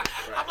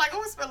there. I'm like,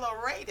 oh, it smell a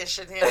little radish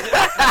in here.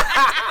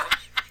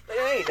 They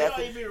ain't It don't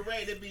nothing. even be the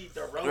rain. It be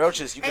the roaches.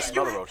 Roaches, you can And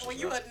smell the roaches. When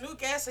you a new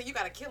guest and you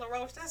gotta kill a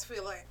roach, that's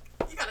feel like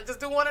you gotta just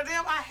do one of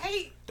them. I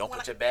hate. Don't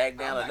put your bag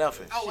down or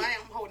nothing. Oh, I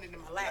am holding it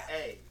in my lap.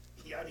 Hey,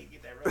 y'all need to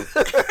get that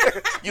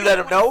roach. You let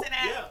them know?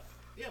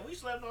 Yeah, we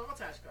used to let them know all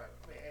the time, Chicago.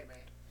 I mean, hey, man.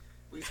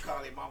 We used to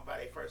call their mom by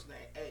their first name.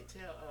 Hey,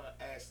 tell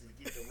Ashley to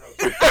get the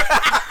roaches.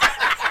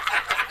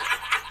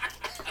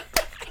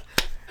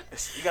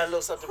 You got a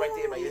little something right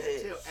there by your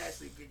head. Tell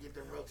Ashley to get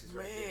the roaches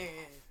right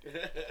Man.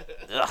 there.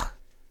 Ugh.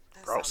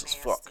 That's Gross so as nasty.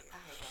 fuck. I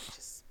hate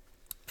roaches.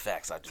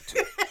 Facts, I do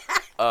too.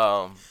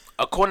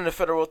 According to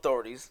federal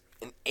authorities,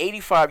 an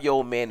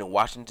 85-year-old man in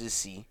Washington,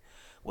 D.C.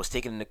 was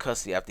taken into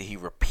custody after he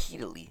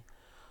repeatedly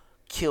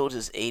killed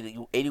his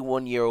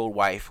 81-year-old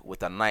wife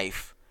with a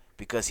knife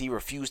because he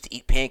refused to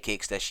eat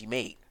pancakes that she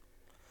made.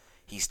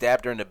 He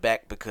stabbed her in the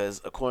back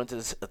because, according to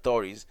the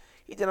authorities,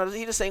 he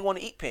just ain't want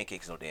to eat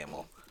pancakes no damn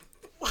more.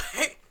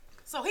 What?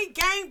 So he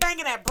gang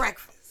banging at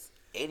breakfast.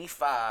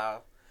 85,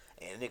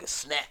 and a nigga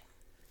snap.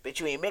 Bitch,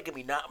 you ain't making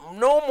me no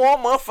more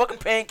motherfucking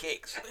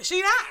pancakes.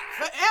 She not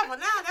forever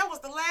now. That was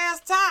the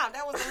last time.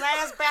 That was the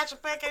last batch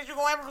of pancakes you're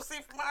gonna ever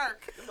receive from her.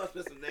 It must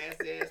be some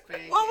nasty ass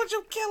pancakes. Why would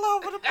you kill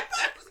over the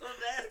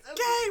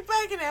gang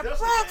banging at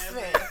breakfast?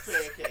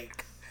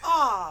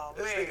 Oh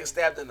This man. nigga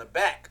stabbed in the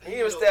back. He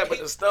even stabbed in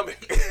the stomach.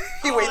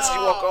 He waited till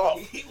you walk off.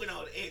 He went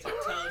on the edge and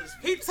told us.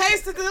 He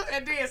tasted it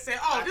and then said,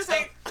 "Oh, this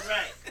ain't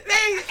Right.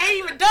 they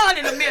ain't even done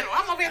in the middle.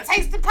 I'm over here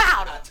tasting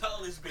powder." I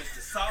told this bitch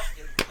the salt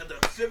and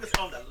the sugar's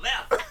on the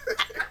left.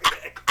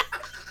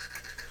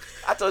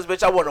 I told this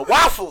bitch I wanted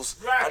waffles.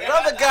 Right.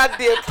 Another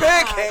goddamn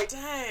pancake.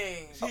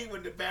 Dang. She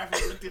went to the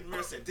bathroom, looked in the mirror,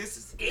 and said, "This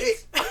is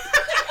it."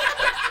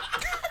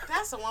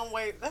 That's a one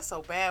way. That's a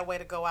bad way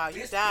to go out.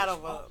 You This died bitch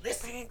over won't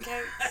listen.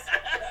 pancakes.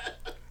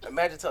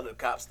 Imagine telling the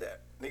cops that.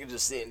 Nigga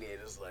just sitting there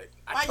just like,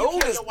 Why I you told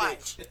kill this your wife?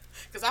 bitch.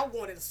 Because I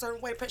wanted a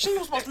certain way. She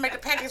was supposed to make the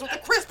pancakes with the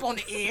crisp on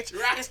the edge.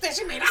 Right. Instead,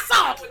 she made it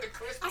soft. With the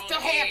crisp I on still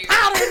the had edge.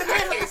 powder in the I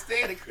middle. can't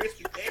stand the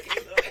crispy pancakes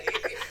on the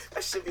edge.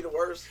 That should be the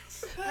worst.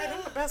 Hey,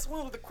 that's the best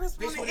one with the crisp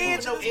Bitch, on the when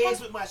edge. no of eggs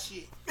the with my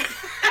shit. Yeah,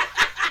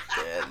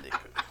 nigga.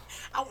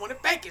 I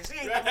wanted bacon. She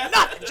ain't give me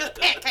nothing. Just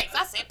pancakes.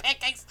 I said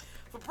pancakes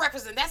for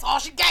breakfast, and that's all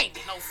she gave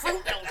me. No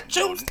fruit, no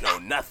juice. No,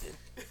 nothing.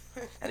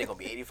 And they gonna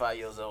be 85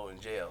 years old in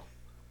jail,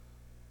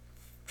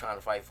 trying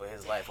to fight for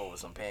his life over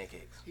some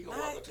pancakes. He gonna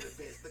walk up to the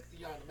bitch. Look,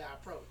 y'all in the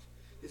approach.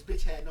 This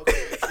bitch had no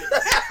creativity.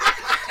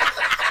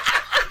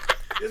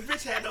 This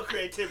bitch had no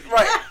creativity.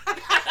 Right.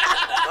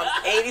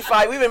 I'm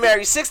 85. We've been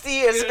married 60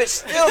 years. This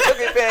bitch still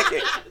cooking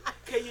pancakes.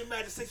 Can you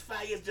imagine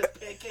 65 years just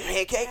pancakes?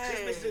 Pancakes?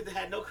 This bitch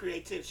had no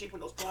creativity. She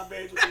put no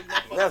strawberries with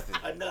Nothing.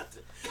 Or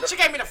nothing. She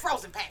gave me the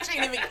frozen pack. She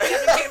ain't even give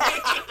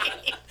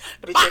me.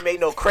 Bitch ain't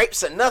made no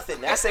crepes or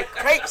nothing. I said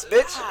crepes,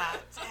 bitch. God,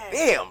 dang.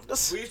 Damn.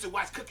 This, We used to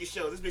watch cooking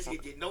shows. This bitch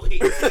didn't get no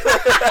hits.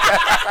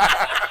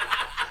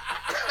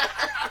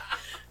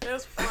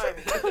 That's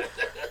funny.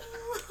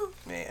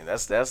 man,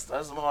 that's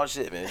some hard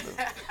shit, man.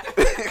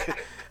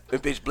 The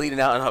bitch bleeding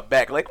out in her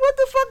back. Like, what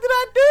the fuck did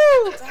I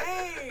do?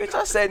 Dang. Bitch,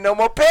 I said no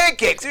more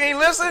pancakes. You ain't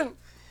listen.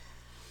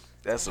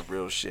 That's some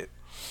real shit.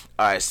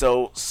 All right,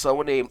 so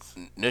someone named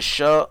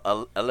Nisha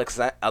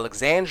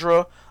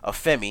Alexandra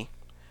Afemi,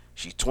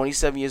 she's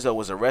 27 years old,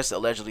 was arrested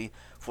allegedly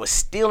for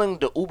stealing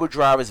the Uber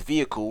driver's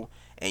vehicle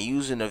and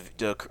using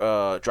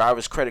the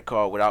driver's credit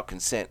card without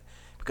consent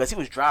because he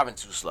was driving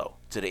too slow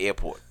to the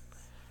airport.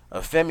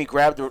 Femi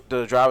grabbed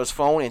the driver's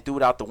phone and threw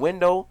it out the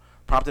window,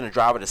 prompting the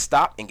driver to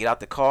stop and get out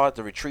the car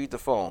to retrieve the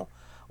phone.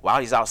 While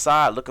he's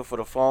outside looking for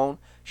the phone,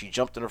 she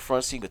jumped in the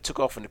front seat and took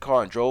off in the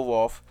car and drove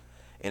off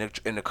in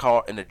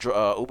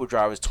the Uber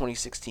driver's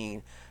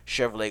 2016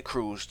 Chevrolet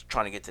Cruze,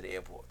 trying to get to the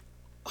airport.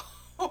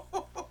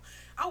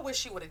 I wish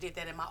she would have did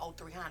that in my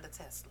 03 Honda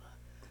Tesla.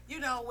 You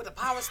know, with the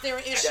power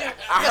steering issue.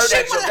 I heard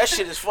that joke. That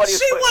shit is funny as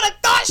She fuck. would have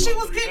thought she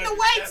was getting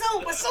away too,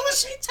 but as soon as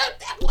she took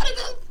that one of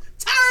the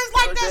turns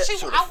like that,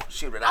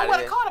 she would've I out of would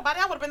there. have caught her by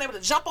that. I would have been able to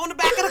jump on the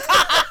back of the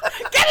car.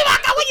 Get it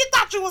back out where you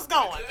thought you was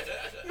going.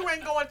 You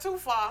ain't going too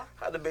far.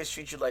 How the bitch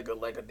treat you like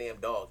a damn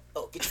dog?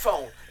 Oh, get your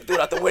phone and threw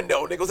it out the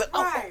window. Nigga was like,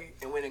 oh, Right.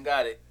 and went and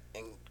got it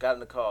and got in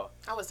the car.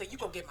 I would say, you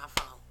go get my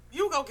phone.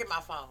 You go get my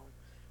phone.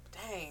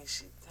 Dang,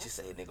 She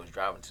said nigga was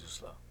driving too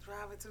slow.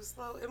 driving too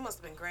slow. It must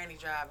have been Granny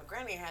driving.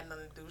 Granny ain't had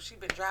nothing to do. She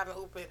been driving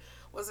Uber.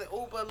 Was it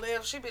Uber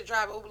Lyft? She been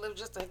driving Uber Lyft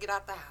just to get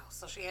out the house.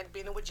 So she had to be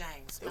in there with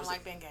James. Smell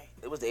like Ben Gay.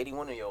 It was the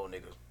 81-year-old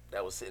nigga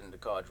that was sitting in the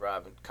car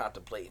driving,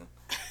 contemplating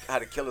how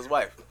to kill his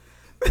wife.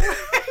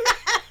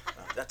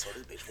 I told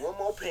this bitch one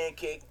more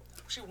pancake.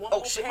 She one Oh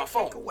more shit, my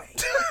pancake phone. away.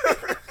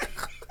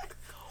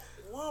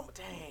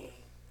 Dang.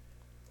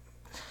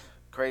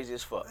 Crazy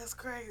as fuck. That's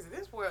crazy.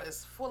 This world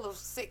is full of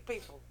sick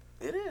people.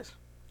 It is.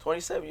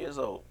 27 years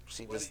old.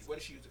 She What just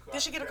did she use the car?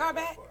 Did she get a car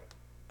back?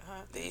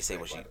 they say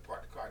what she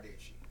Parked the car, didn't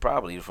she?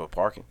 probably for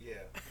parking, Yeah.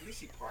 At least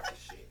she parked the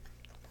shit.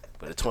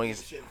 but the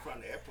 20s. Shit in front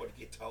of the airport to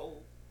get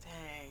told.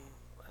 Dang.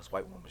 That's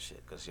white woman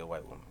shit, cause you're a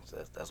white woman. So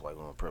that's white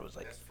woman privilege.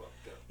 Like That's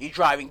fucked up. you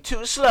driving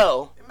too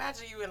slow.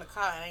 Imagine you in a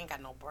car and ain't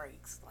got no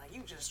brakes. Like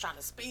you just trying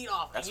to speed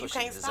off. That's and you what she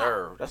can't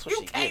deserve. Stop. That's what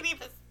you she can't get.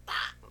 even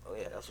stop. Oh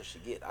yeah, that's what she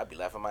get. I'd be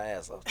laughing my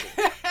ass off too.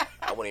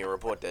 I wouldn't even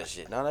report that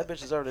shit. No, that bitch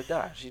deserved to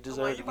die. She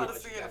deserved to get. You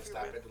gotta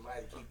stop at the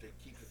light and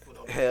keep the foot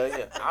on. Hell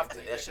yeah, I've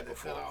done that shit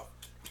before.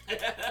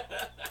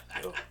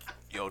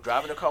 Yo,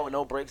 driving a car with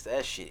no brakes,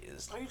 that shit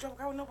is. Oh, you drove a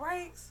car with no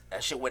brakes?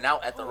 That shit went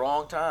out at the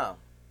wrong time.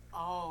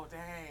 Oh,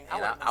 dang.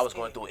 And I was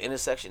going through an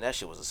intersection. That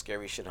shit was the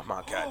scariest shit of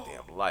my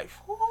goddamn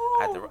life.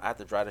 I had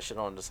to drive the shit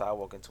on the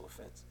sidewalk into a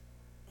fence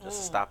just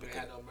to stop it. You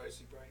had no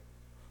mercy brake?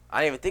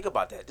 I didn't even think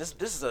about that. This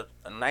is a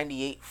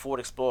 98 Ford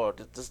Explorer.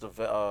 This is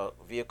the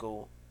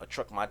vehicle, a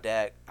truck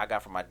I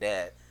got from my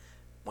dad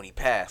when he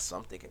passed. So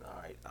I'm thinking,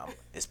 all right,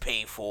 it's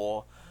paid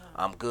for.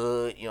 I'm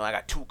good. You know, I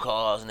got 2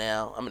 cars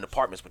now. I'm in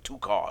apartments with 2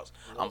 cars.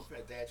 I'm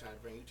dad trying to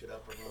bring you to the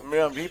upper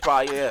room. He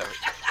probably, yeah.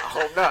 I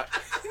hope not.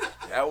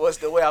 That was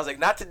the way. I was like,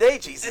 not today,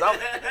 Jesus.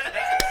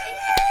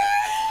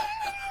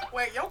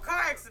 Wait, your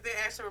car accident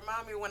actually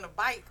reminded me when the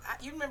bike.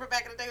 You remember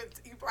back in the day,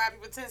 you probably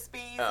with 10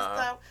 speeds and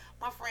stuff.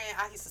 My friend,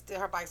 I used to steal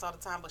her bikes all the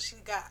time, but she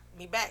got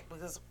me back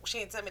because she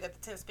didn't tell me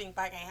that the 10-speed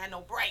bike ain't had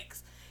no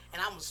brakes.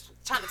 And I was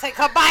trying to take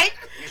her bike,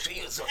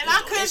 and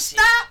I couldn't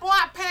stop. Boy,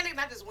 I panicked, and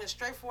I just went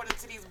straight forward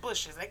into these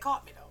bushes. They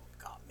caught me, though.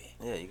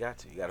 Yeah, you got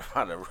to. You got to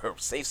find a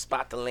safe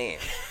spot to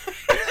land.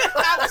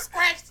 I was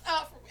scratched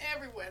up from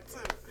everywhere, too.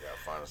 You got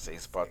to find a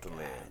safe spot to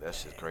land. That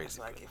shit's crazy. That's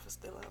what I get for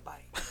stealing a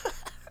bike.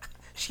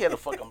 She had a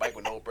fucking bike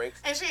with no brakes.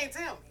 And she ain't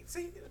tell me.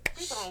 See,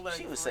 people don't let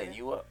She was setting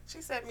you up.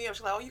 She set me up.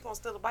 She's like, oh, you going to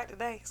steal a bike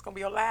today? It's going to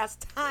be your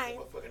last time.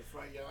 Fucking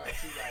front yard.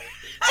 She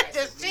I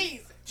just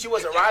cheesing. She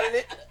wasn't riding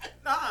it?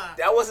 Nuh-uh.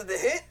 That wasn't the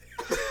hit?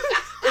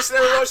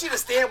 She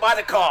just stand by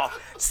the car.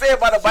 Stand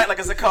by the bike like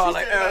it's a car.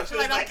 She's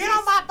like, get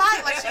on my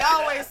bike, like she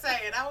always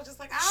say. And I was just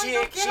like, I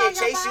don't get on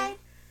your bike.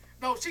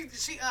 No, she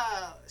said,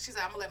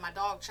 I'm gonna let my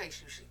dog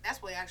chase you.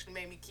 That's what actually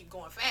made me keep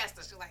going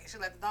faster. She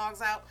let the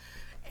dogs out,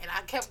 and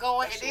I kept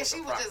going, and then she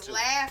was just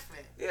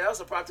laughing. Yeah, that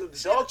was a problem too.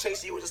 The dog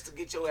chasing you was just to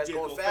get your ass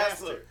going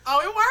faster. Oh,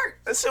 it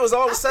worked. That shit was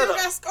all the setup. I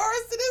still got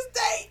scars to this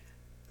day.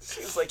 She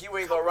was like, you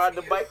ain't gonna ride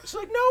the bike. She's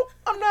like, no,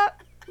 I'm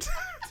not.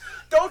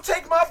 Don't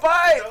take my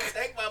bike. Don't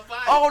take my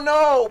bike. Oh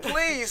no,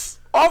 please,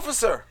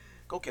 officer.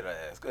 Go get her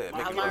ass. Go ahead,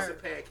 make it some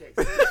pancakes.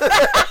 Take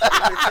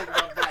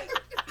my bike.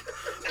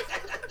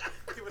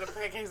 Give her the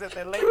pancakes at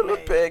that late Give her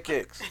the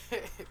pancakes.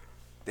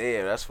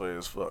 Damn, that's what it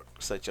is. Fuck.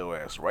 Set your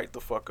ass right the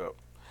fuck up.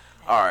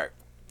 All right.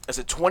 It's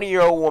a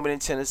 20-year-old woman in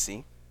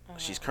Tennessee.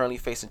 She's currently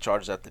facing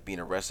charges after being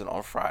arrested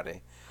on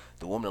Friday.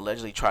 The woman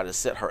allegedly tried to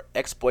set her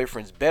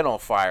ex-boyfriend's bed on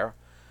fire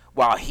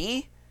while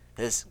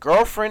his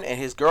girlfriend, and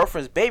his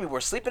girlfriend's baby were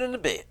sleeping in the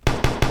bed.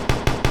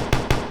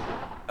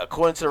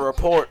 According to the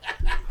report,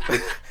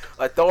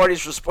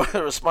 authorities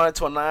responded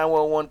to a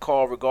 911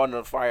 call regarding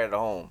a fire at the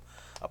home.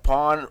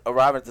 Upon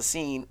arriving at the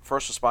scene,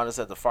 first responders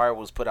said the fire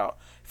was put out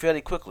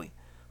fairly quickly.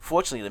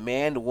 Fortunately, the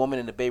man, the woman,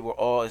 and the baby were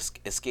all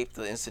escaped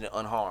the incident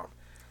unharmed.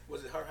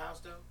 Was it her house,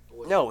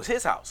 though? No, it was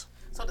his house.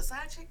 So the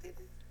side chick did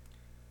it?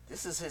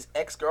 This is his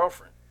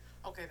ex-girlfriend.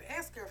 Okay, the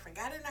ex-girlfriend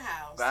got in the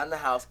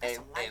house. and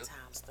some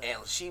lifetime stuff.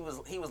 And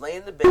he was laying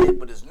in the bed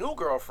with his new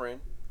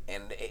girlfriend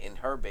and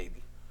her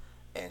baby,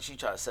 and she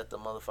tried to set the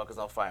motherfuckers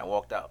on fire and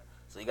walked out.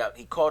 So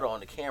he caught her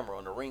on the camera,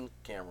 on the Ring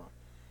camera,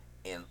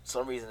 and for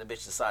some reason the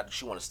bitch decided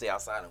she wanted to stay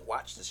outside and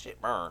watch this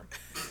shit burn.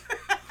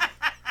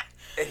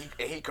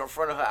 and he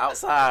confronted her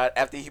outside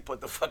after he put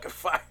the fucking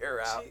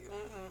fire out.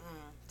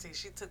 See,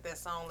 she took that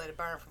song "Let It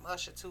Burn" from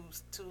Usher too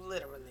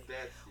literally.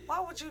 Why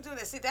would you do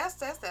that? See, that's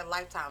that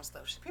Lifetime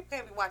stuff. People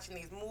can't be watching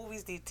these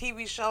movies, these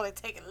TV shows. They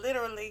take it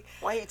literally.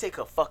 Why he take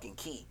her fucking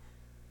key?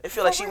 It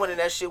feel like she went in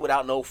that shit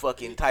without no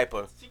fucking type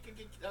of. She can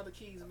get other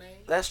keys, man.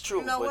 That's true,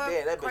 you know but what?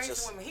 then that bitch Crazy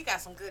just. women. He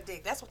got some good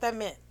dick. That's what that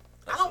meant.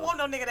 I don't want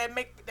no nigga that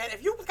make that.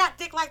 If you got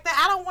dick like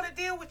that, I don't want to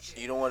deal with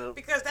you. You don't want to.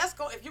 Because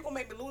if you gonna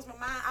make me lose my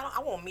mind,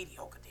 I want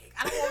mediocre dick.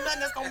 I don't want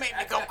nothing that's gonna make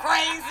me go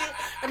crazy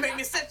and make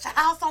me set your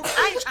house on.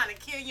 I ain't trying to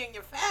kill you and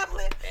your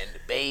family. And the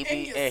baby.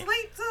 And your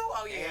sleep too.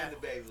 Oh yeah.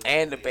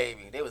 And the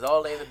baby. They was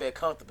all laying in the bed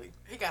comfortably.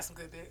 He got some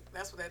good dick.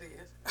 That's what that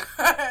is.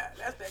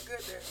 That's that good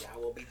dick.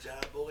 Y'all won't be John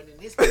Boy in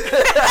this.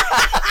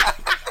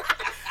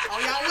 Oh,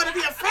 y'all want to be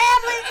a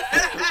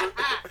family?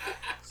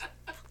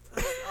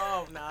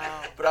 Oh no.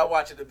 But I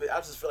watch it a bit. I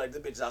just feel like the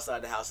bitch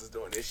outside the house is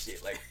doing this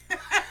shit, like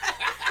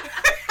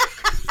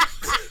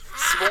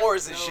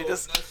s'mores and shit.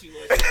 Just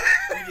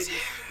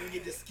we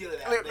get this skillet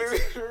out.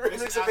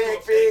 Mix some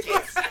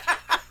pancakes.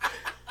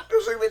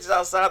 This bitch is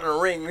outside in the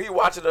ring. He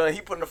watching her. He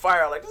putting the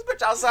fire out. Like this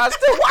bitch outside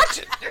still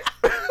watching.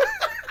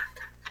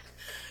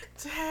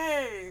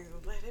 Dang,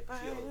 let it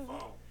burn.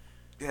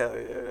 Yeah,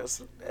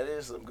 that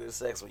is some good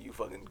sex when you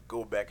fucking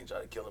go back and try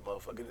to kill a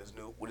motherfucker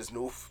with his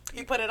new.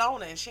 He put it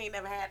on her, and she ain't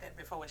never had that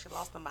before when she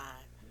lost her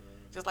mind.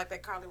 Just like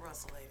that Carly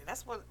Russell lady.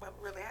 That's what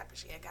really happened.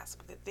 She had got some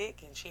good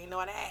dick, and she didn't know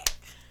how to act.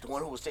 The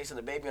one who was chasing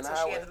the baby on the So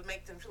highway? she had to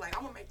make them, she's like,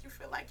 I'm going to make you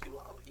feel like you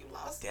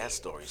lost That it.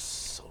 story's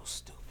so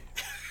stupid.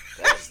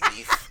 That is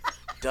the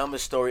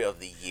dumbest story of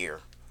the year.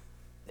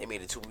 They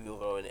made a 2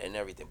 movie and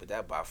everything, but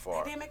that by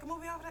far. They didn't make a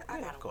movie over that?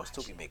 Yeah, of course,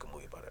 Tubi make a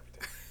movie about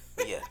everything.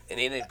 But yeah, and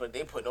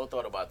they put no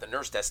thought about the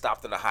nurse that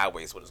stopped on the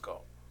highway is what it's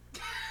called.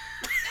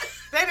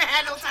 They didn't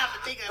have no time for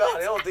No,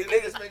 they don't think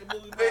niggas make a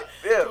movie about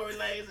Tory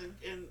Lanez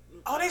and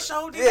oh, they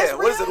showed it. yeah,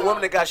 what is it? The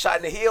woman that got shot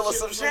in the heel or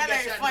some shit? That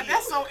ain't funny.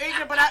 That's so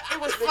ignorant, but it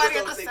was funny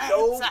at the same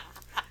time.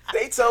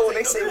 They told when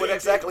they say what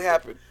exactly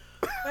happened.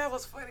 That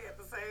was funny at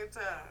the same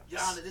time.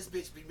 Y'all, this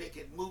bitch be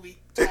making movie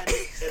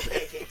Chinese and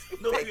pancakes.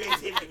 No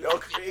creativity. No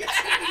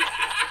creativity.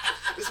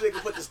 This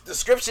nigga put the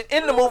description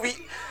in the movie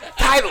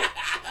title.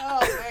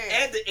 Oh man.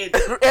 And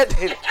the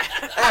ending.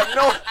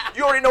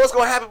 You already know what's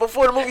gonna happen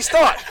before the movie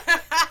starts.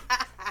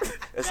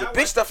 It's a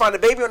bitch that found the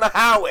baby on the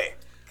highway.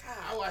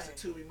 I watched a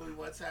Tubi movie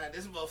one time.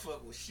 This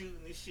motherfucker was shooting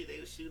this shit. They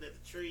was shooting at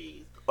the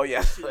trees. Oh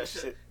yeah, that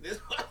shit. This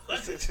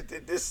motherfucker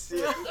did this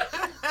shit.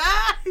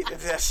 He did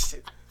that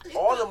shit.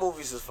 All the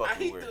movies is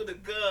fucking he weird.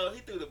 He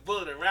threw the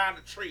bullet around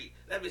the tree.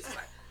 That bitch is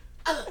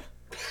like,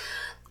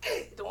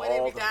 the way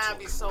they be dying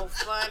be so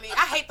funny.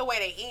 I hate the way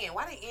they end.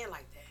 Why they end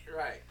like that?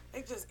 right.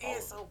 They just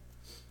end so.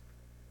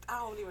 I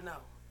don't even know.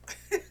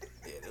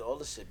 Yeah, all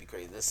this shit be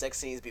crazy. The sex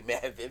scenes be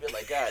mad vivid.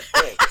 Like, God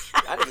dang,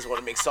 I niggas want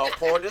to make soft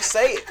porn. Just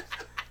say it.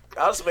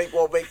 I just want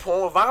to make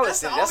porn with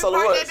violence in it. That's all it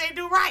was. That they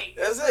do right.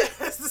 That's it.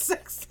 That's the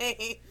sex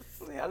scene.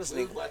 Yeah, I just We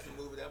think. was watching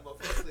the movie. That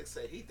motherfucker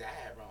said he died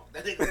wrong.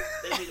 That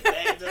nigga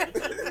bagged up into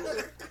the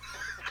movie.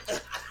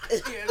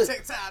 Yeah,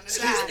 take time to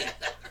die.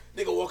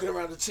 Nigga walking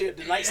around the chair,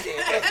 the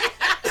nightstand.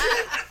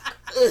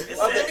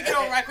 Let me get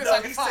on right quick so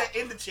I can he talk. sat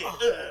in the chair.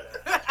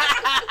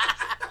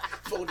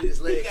 Folded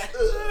his legs.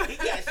 He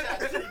got shot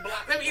 3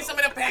 blocks. Let me eat some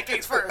of them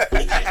pancakes first.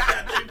 He got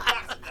shot 3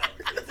 blocks ago.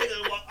 This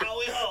nigga walked all the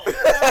way home.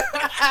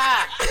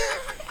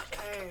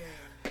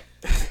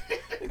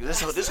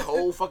 Nigga, this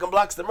whole fucking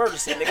block's the murder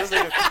scene. Nigga, this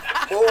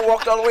nigga boy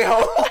walked all the way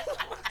home.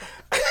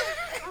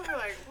 I'll be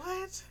like,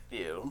 what?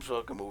 Yeah, them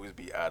fucking movies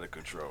be out of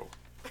control.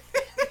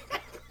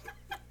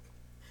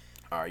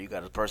 All right, you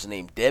got a person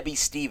named Debbie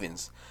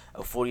Stevens,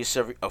 a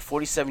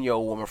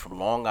 47-year-old woman from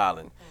Long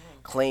Island,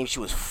 claimed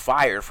she was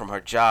fired from her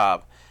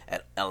job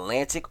at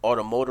Atlantic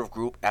Automotive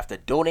Group after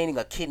donating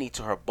a kidney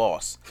to her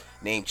boss,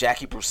 named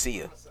Jackie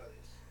Brucia.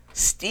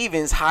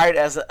 Stevens, hired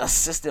as an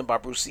assistant by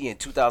Brucia in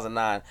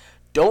 2009,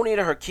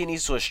 donated her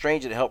kidneys to a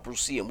stranger to help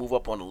Brucia move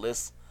up on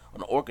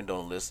the organ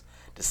donor list.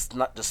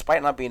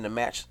 Despite not being the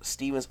match,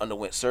 Stevens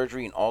underwent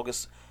surgery in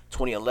August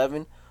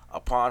 2011.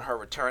 Upon her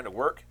return to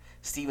work,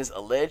 Stevens'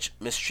 alleged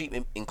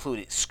mistreatment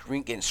included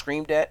getting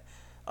screamed at,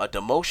 a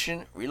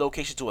demotion,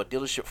 relocation to a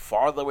dealership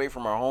farther away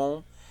from her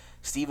home.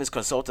 Stevens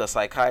consulted a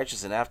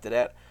psychiatrist, and after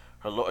that,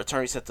 her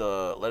attorney sent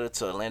a letter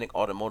to Atlantic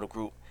Automotive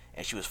Group,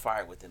 and she was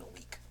fired within a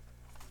week.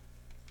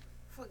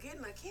 For getting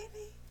a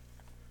kidney?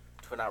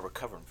 For not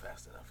recovering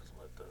fast enough is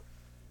what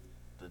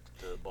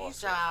the boss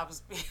These said.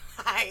 jobs be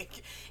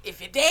like,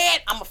 if you're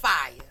dead, I'ma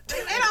fire you.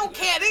 They don't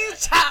care.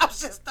 These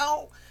jobs just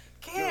don't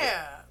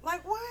care.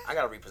 Like what? I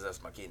gotta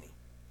repossess my kidney.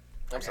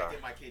 I'm sorry.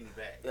 Get my kidney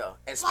back. Yeah.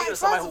 And speaking of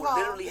somebody who first of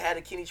all- literally had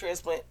a kidney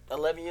transplant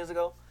 11 years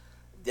ago,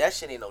 that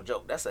shit ain't no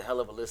joke. That's a hell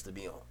of a list to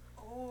be on.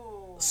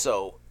 Ooh.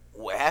 So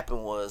what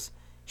happened was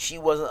she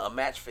wasn't a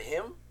match for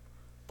him,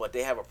 but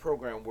they have a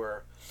program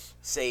where,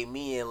 say,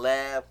 me and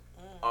Lab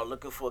are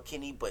looking for a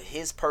kidney, but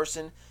his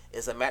person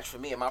is a match for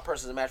me and my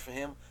person is a match for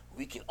him.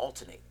 We can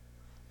alternate,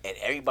 and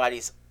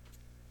everybody's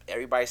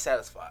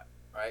satisfied,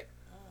 right?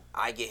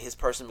 I get his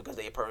person because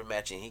they a perfect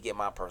match, and he get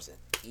my person.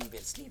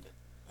 Even Steven.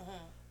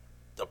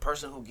 The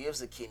person who gives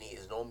the kidney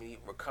is normally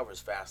recovers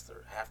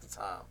faster half the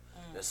time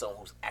than someone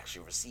who's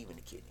actually receiving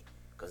the kidney,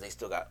 because they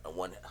still got a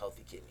one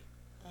healthy kidney.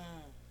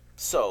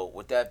 So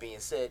with that being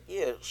said,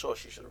 yeah, sure,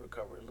 she should have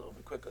recovered a little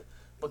bit quicker.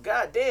 But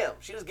goddamn,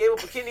 she just gave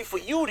up a kidney for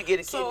you to get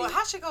a So kidney.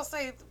 how she gonna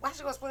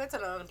explain it to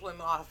the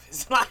unemployment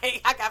office?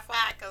 Like, I got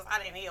fired because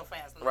I didn't heal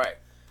fast enough. Right.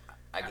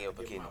 I gave up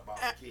a Give kidney. my boss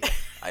a kidney.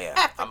 I'm Get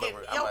gonna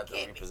your have to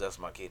kidney. repossess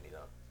my kidney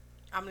though.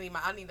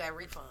 I need that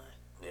refund.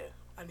 Yeah.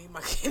 I need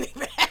my kidney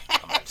back.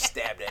 I'm gonna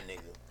stab that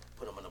nigga.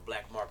 Put him on the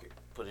black market.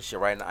 Put his shit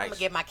right in the I'm ice. gonna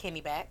get my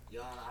kidney back.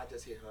 Your Honor, I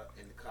just hit her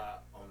in the car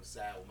on the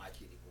side where my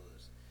kidney was.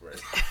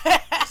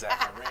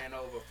 Exactly. I ran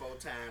over 4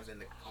 times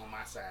on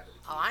my side of the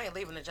kidney. Oh, I ain't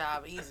leaving the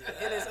job easy.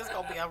 It's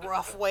gonna be a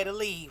rough way to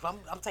leave. I'm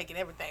taking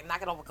everything,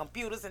 knocking over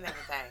computers and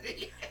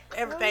everything.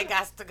 Everything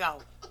got to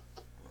go.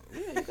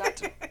 Yeah, you got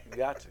to.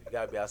 You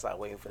gotta be outside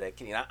waiting for that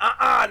kidney.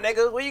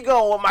 Nigga, where you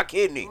going with my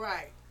kidney?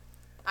 Right.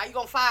 How you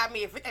gonna fire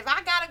me? If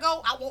I gotta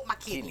go, I want my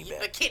kidney. Kidney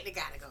back. The kidney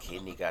gotta go.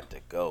 Kidney got to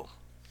go.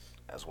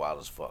 That's wild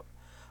as fuck.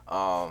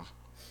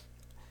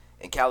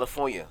 In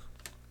California,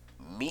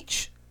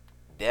 Meech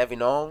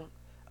Davinon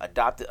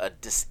adopted a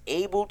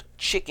disabled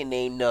chicken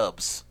named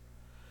Nubs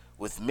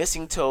with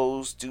missing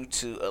toes due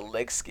to a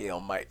leg scale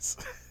mites.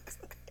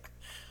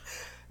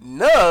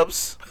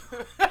 Nubs,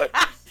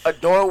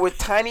 adorned with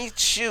tiny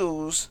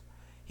shoes,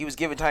 he was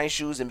given tiny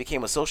shoes and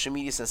became a social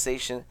media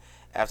sensation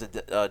after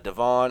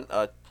Devon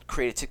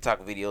created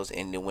TikTok videos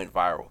and it went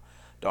viral.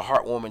 The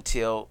heartwarming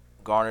tale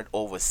garnered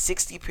over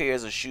 60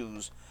 pairs of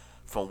shoes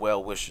from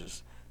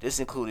well-wishers. This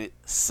included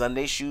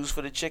Sunday shoes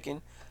for the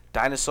chicken,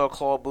 dinosaur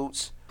claw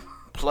boots,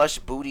 plush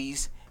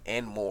booties,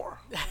 and more.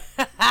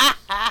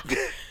 I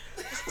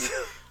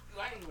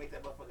didn't make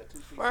that motherfucker 2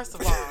 feet. First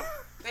of all,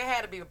 There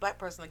had to be a black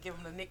person to give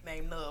him the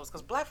nickname Nubs,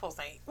 because black folks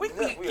ain't. We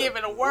be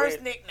giving the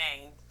worst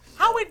nicknames.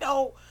 How we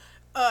know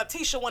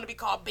Tisha want to be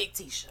called Big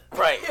Tisha?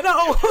 Right. You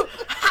know,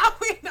 how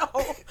we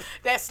know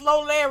that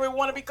Slow Larry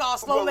want to be called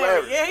Slow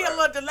Larry? Yeah, he a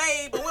little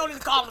delayed, but we don't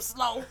even call him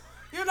Slow.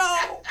 You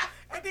know,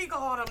 and they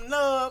call him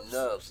Nubs.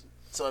 Nubs.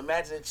 So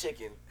imagine a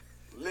chicken,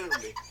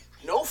 literally,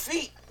 no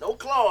feet, no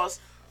claws,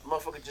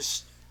 motherfucker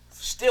just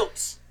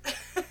stilts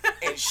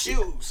and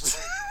shoes.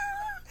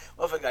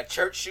 Motherfucker got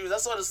church shoes. I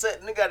saw the set,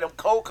 and they got them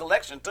cold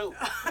collection too.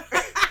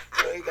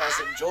 He got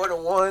some Jordan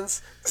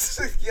 1s.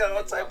 You know,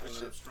 all type of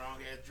shit. Strong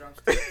ass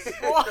drumsticks.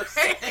 I'm about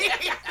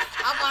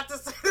to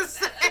say the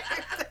same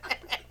thing.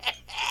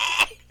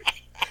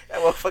 That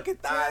motherfucking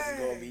thighs is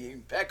gonna be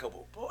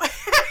impeccable.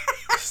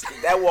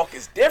 That walk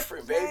is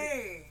different, baby.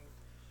 Dang.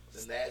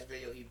 The last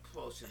video he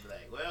posted,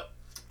 like, well,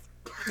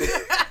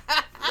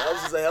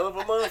 Nubs is a hell of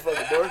a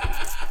motherfucker, boy.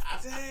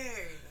 Dang.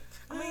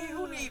 I mean,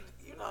 who need,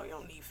 you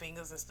don't need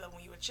fingers and stuff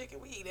when you a chicken.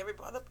 We eat every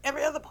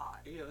other part.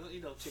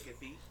 you know, chicken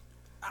feet.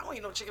 I don't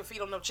eat no chicken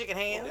feet on no chicken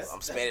hands.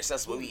 I'm Spanish.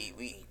 That's what we eat.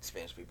 We eat.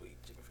 Spanish people eat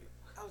chicken feet.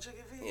 Oh,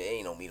 chicken feet? Yeah,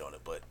 ain't no meat on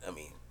it, but I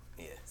mean,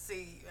 yeah.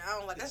 See, I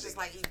don't like. That's just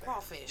like eating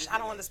crawfish. I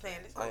don't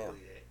understand it. I am.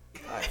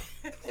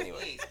 Anyway.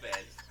 He ain't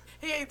Spanish.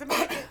 He ain't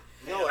Dominican.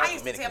 No, I I'm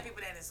used to tell Dominican.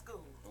 people that in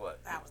school. What?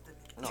 I was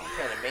Dominican. No, I'm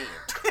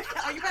Panamanian.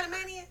 Are you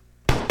Panamanian?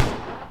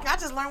 I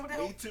just learned what that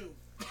Me was. too.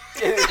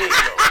 There you go.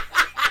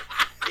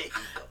 There you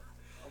go.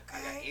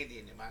 I got Okay.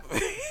 Indian in my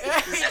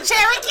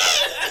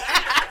Cherokee.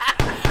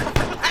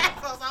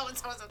 Black folks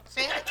always told us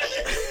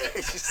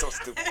Cherokee. She's so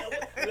stupid.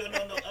 We don't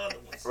know no other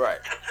ones. Right.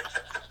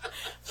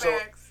 So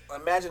Facts.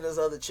 imagine there's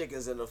other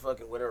chickens in the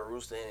fucking whatever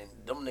rooster, and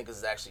them niggas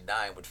is actually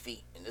dying with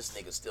feet, and this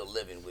nigga's still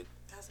living with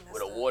That's messed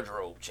a up.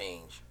 wardrobe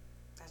change.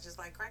 That's just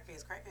like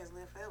crackheads. Crackheads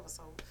live forever.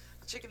 So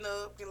a chicken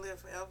nub can live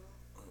forever.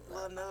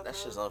 Little nub. That's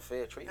nub. just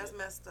unfair treatment. That's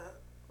messed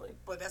up. Like-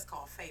 But that's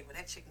called favor.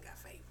 That chicken got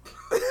favor.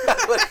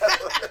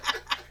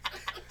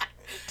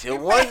 Till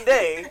one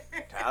day,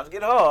 times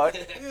get hard.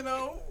 You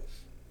know,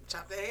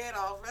 chop their head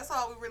off. That's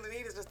all we really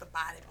need is just the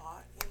body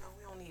part. You know,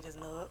 we don't need his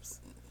nubs.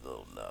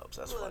 Little Nubs,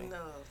 that's Little funny.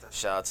 nubs. That's,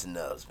 Shout out to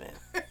Nubs, man.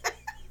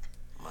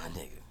 My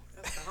nigga.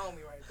 that's the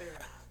homie right there.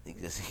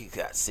 He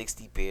got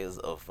 60 pairs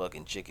of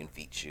fucking chicken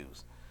feet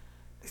shoes.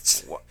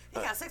 What?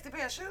 He got 60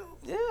 pair of shoes.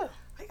 Yeah,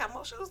 He got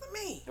more shoes than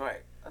me. right.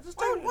 I just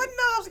Wait, told you. what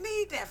nubs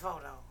need that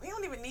photo? He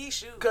don't even need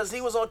shoes. Because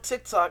he was on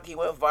TikTok, he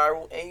went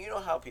viral, and you know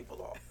how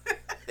people are.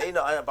 They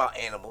know about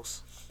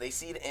animals. They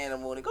see the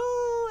animal and they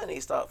go, and they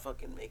start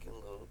fucking making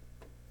little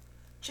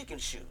chicken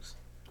shoes.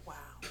 Wow.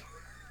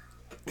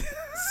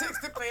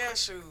 60 pair of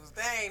shoes.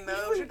 Dang,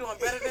 nubs, you doing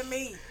better than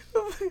me.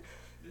 This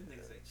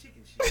nigga say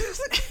chicken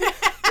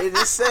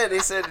shit. They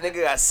said the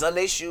nigga got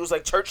Sunday shoes,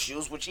 like church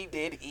shoes, which he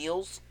did,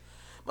 heels.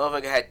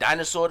 Motherfucker had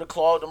dinosaur the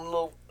claw, them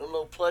little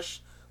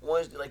plush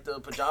ones, like the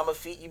pajama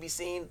feet you be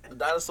seeing, the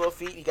dinosaur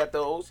feet, he got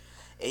those.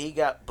 And he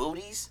got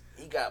booties,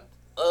 he got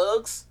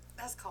Uggs.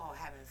 That's called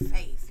having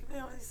faith. You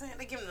know what I'm saying?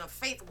 They giving him a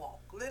faith walk,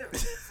 literally.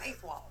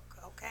 Faith walk.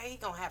 Okay, he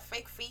gonna have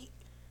fake feet.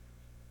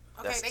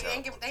 Okay, That's they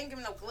ain't terrible.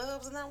 giving no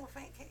gloves and nothing with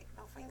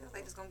no fingers.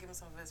 They just gonna give him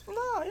some of his feet.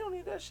 No, you don't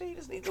need that shit, you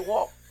just need to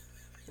walk.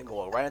 You can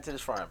walk right into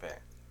this frying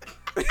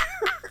pan.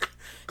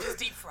 Just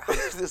deep fry.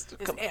 Just Just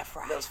air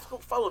fry.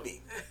 Follow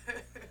me.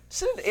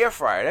 Sit in the air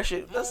fryer. That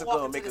shit, that's Moonwalk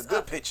gonna into make a this good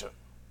oven. picture.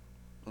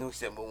 No, he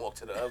said moonwalk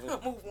to the oven.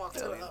 Moonwalk to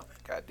the oven.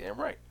 Goddamn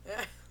right.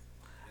 Yeah.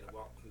 And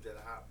walk into the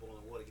hot boiling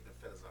water, get the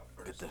feathers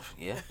off Get first.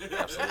 the, yeah,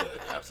 absolutely,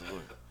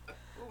 absolutely.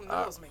 Ooh,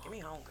 nubs making me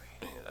hungry.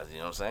 Yeah, you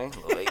know what I'm saying?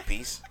 A little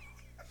 8-piece.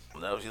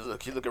 Nubs, you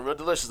looking real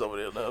delicious over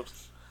there,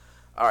 Nubs.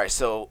 All right,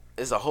 so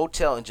there's a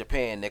hotel in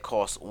Japan that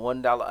costs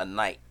 $1 a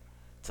night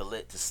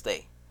to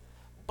stay,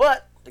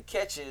 but the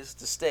catch is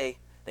to stay.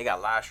 They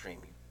got live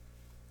streaming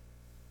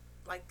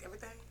Like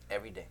everything?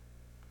 every day,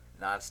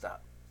 nonstop.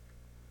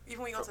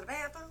 Even when you go to the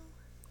bathroom?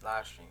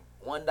 Live stream,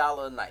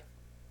 $1 a night.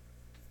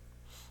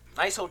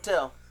 Nice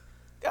hotel.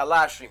 Got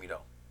live streaming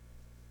though.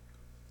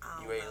 I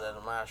don't You ready to know. let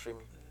them live stream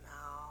you?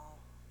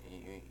 No.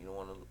 You don't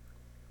want to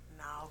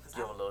No, because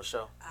give them a little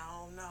show? I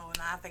don't know.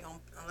 And I think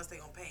unless they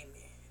gonna pay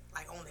me.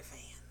 Like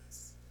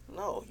OnlyFans.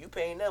 No, you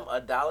paying them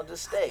 $1 to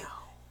stay.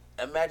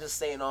 I Imagine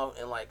staying off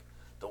in like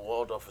the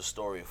Waldorf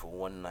Astoria for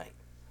one night.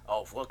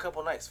 Oh, for a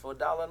couple nights, for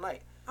 $1 a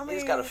night. I You mean,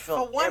 just gotta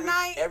film for one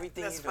night,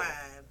 everything that's you doing.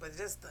 fine. But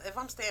just if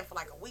I'm staying for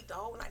like a week, the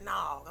whole night,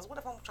 no. Because what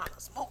if I'm trying to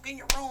smoke in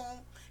your room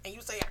and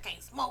you say I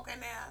can't smoke in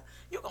there?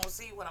 You're gonna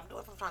see what I'm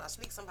doing. If I'm trying to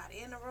sneak somebody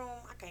in the room,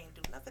 I can't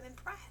do nothing in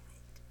private.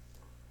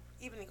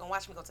 Even you gonna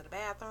watch me go to the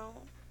bathroom,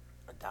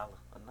 $1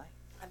 a night,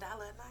 $1 a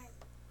night.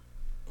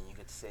 and you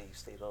get to say you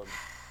stayed all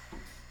night.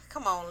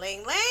 Come on, Ling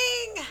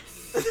Ling.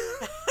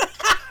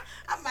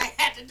 I might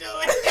have to do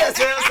it. That's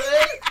what I'm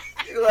saying.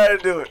 You know how to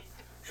do it.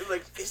 You're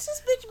like, is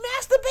this bitch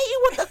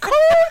masturbating with the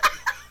cord?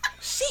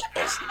 She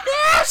is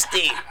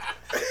nasty.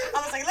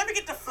 I was like, let me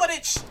get the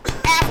footage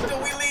after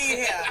we leave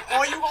here,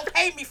 or you gonna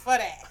pay me for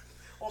that,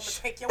 or I'm gonna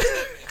take your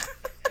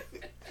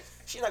wig.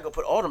 She's not gonna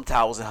put all them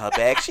towels in her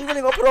bag. She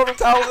really gonna put all them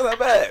towels in her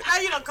bag. Now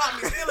you done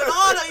caught me stealing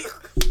all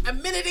the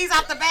amenities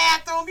out the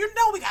bathroom. You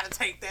know we gotta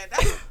take that.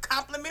 That's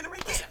complimentary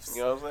gifts.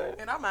 You know what I'm saying?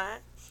 And I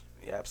mind.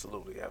 Yeah,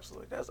 absolutely.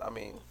 That's. I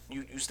mean,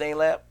 you stay in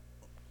lab.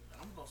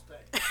 I'm gonna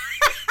stay.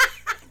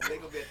 They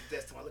gonna be at the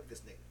desk tomorrow. Look at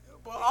this nigga.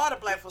 Well, all the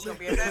black folks gonna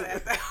be at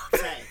that.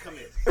 Dang, come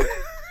here.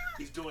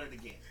 He's doing it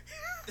again.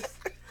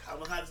 I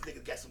don't know how this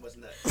nigga got so much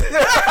nuts.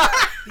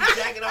 He's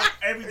jacking off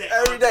every day.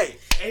 Every day.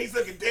 And he's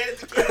looking dead at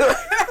the camera.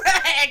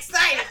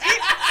 Excited.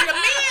 See, the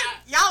men,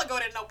 y'all go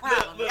there no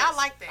problem. Look, Y'all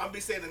like that. I'll be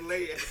saying the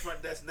lady at the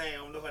front desk name. I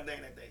don't know her name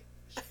that day.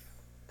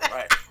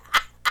 Right.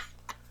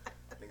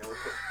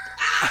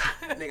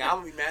 Nigga, I'm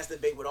gonna be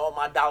masturbating with all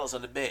my dollars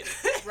on the bed.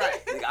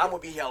 Right. Nigga, I'm gonna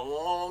be here a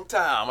long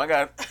time. I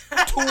got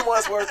 2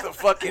 months worth of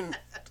fucking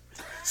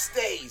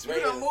stays right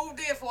You done here. moved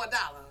in for $1.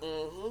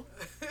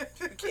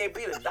 Mm-hmm. You can't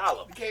beat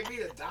 $1 You can't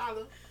beat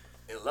 $1.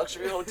 in a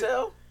luxury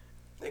hotel.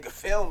 Nigga,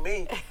 film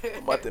me.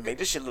 I'm about to make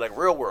this shit look like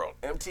Real World,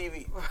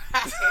 MTV.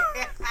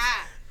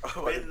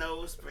 Red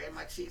nose, spraying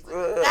my cheeks. Like,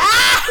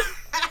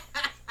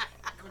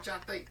 what y'all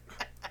think?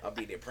 I'll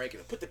be there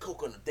pranking. Put the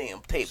coke on the damn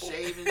table.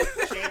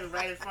 Shaving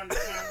right in front of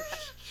the camera.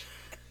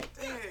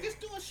 Just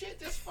doing shit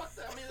just fucked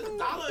up. I mean, it's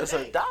 $1 a It's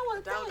day.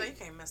 $1 You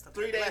can't mess up.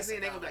 3 days in,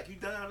 they gonna be like, you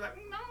done? I'm like,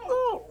 no.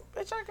 Oh,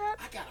 bitch, I got.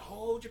 I got a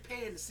whole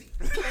Japan to see.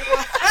 They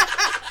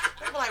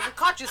were like, we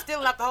caught you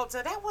stealing up the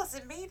hotel. That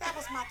wasn't me. That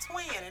was my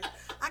twin. And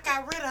I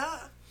got rid of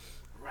her.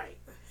 Right.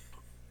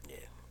 Yeah,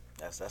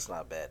 that's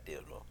not a bad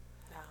deal though.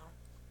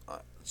 No.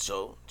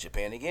 So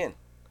Japan again.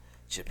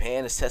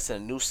 Japan is testing a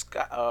new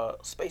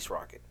space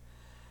rocket.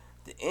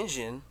 The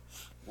engine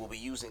will be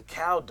using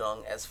cow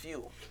dung as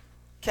fuel.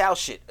 Cow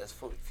shit as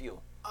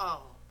fuel.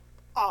 Oh,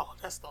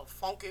 that's gonna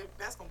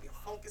be a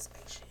funky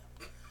spaceship.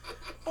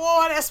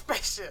 Boy, that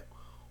spaceship.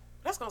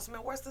 That's gonna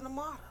smell worse than the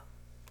Marta.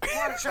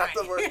 Marta train.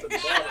 That's the worst of the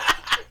bottom.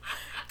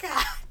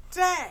 God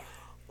dang.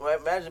 Well,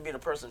 imagine being a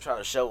person trying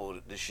to shovel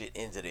the shit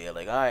into there.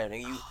 Like, all right,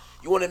 nigga,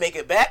 you want to make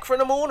it back from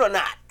the moon or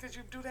not? Could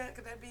you do that?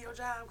 Could that be your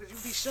job? Could you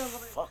be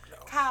shoveling? Fuck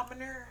no. Cow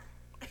manure.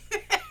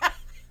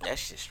 That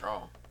shit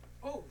strong.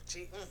 Oh,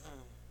 gee.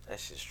 That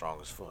shit strong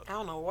as fuck. I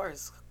don't know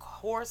worse,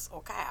 horse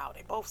or cow.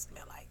 They both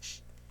smell like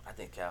shit. I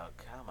think cow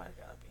might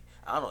gotta be.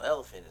 I don't know.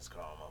 Elephant is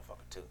called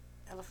motherfucker too.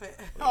 Elephant.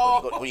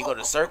 When you go to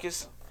the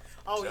circus,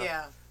 Oh, so,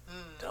 yeah.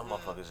 them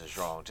motherfuckers are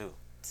strong too.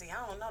 See,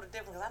 I don't know the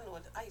difference.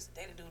 I used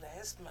to date a dude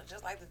that smells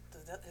just like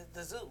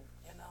the zoo,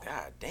 you know.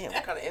 God damn,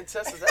 what kind of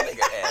incest does that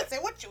nigga I have? said,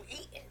 what you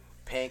eating?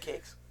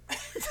 Pancakes?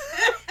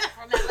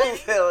 From that lady?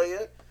 Hell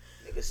yeah.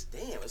 Niggas,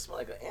 damn, it smell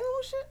like an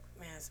animal shit?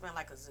 Man, it smell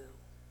like a zoo.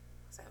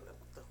 I said,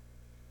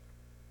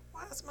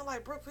 why does it smell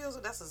like Brookfield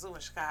Zoo? That's a zoo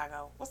in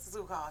Chicago. What's the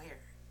zoo called here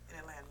in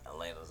Atlanta?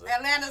 Atlanta Zoo.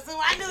 Atlanta Zoo.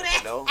 I knew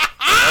that. No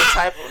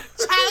type of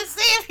Trying to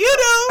see if you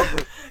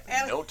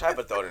do. no type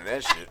of thought in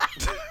that shit.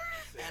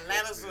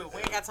 Atlanta Zoo. We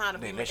ain't got time to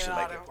be Name that making shit all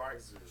like them. Lincoln Park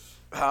Zoo.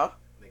 Huh?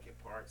 Lincoln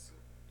Park Zoo.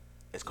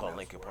 It's called That was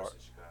Lincoln worse Park. in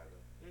Chicago.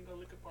 You ain't go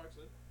Lincoln Park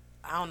Zoo?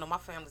 I don't know. My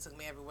family took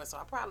me everywhere, so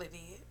I probably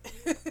did.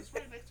 It's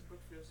right next to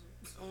Brookfield Zoo.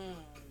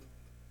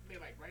 They're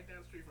like right down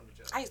the street from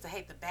each other. I used to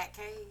hate the bat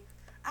cave.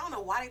 I don't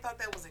know why they thought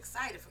that was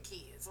excited for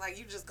kids. Like,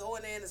 you just go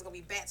in there and there's going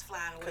to be bats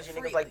flying away. Because you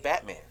freely. niggas like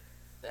Batman.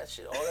 That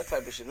shit, all that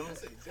type of shit.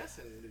 That's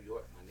in New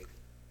York, my nigga.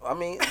 I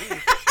mean,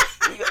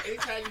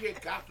 Anytime you hear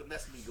Gotham,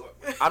 that's New York.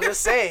 I'm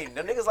just saying,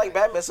 them niggas like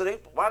Batman, so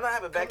why not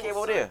have a Bat cave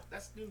over there?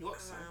 That's New York,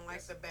 son. I don't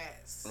like the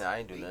bats. Nah, I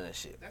ain't do none of that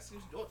shit. That's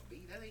New York,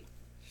 B. That ain't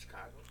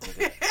Chicago.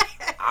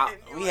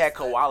 We had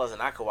koalas,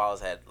 and our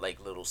koalas had like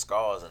little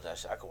scars and that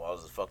shit. Our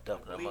koalas is fucked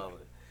up. And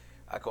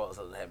our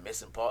koalas had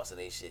missing parts and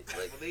they shit.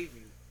 I Like, believe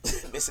you.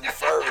 missing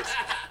furs.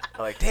 I'm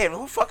like, damn,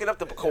 who fucking up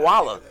the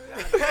koala?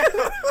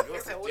 They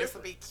said, well, this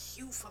would be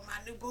cute for my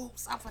new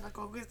boots. I'm finna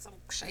go get some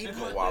shady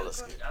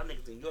Koalas. Y'all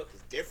niggas in New York is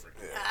different.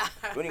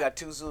 We only got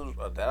 2 zoos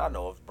that I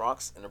know of,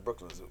 Bronx and the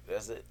Brooklyn Zoo.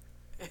 That's it.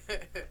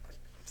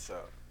 So,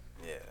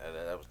 yeah,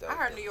 that was I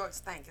heard New York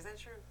stank. Is that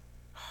true?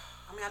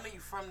 I mean, I know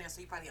you're from there, so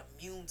you're probably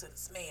immune to the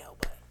smell,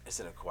 but... It's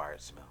an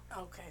acquired smell.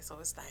 Okay, so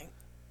it stank.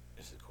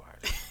 It's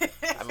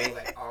acquired. I mean,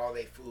 like all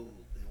they food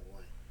in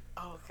one.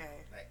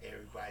 Okay. Like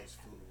everybody's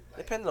food.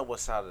 Like, depending on what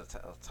side of the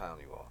town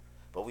you are.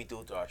 But we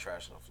do throw our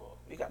trash on the floor.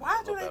 We got Why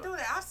a do little they better. do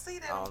that? I see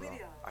that I on don't know.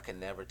 video. I can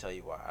never tell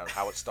you why.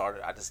 How it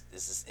started. It's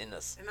just in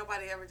us. And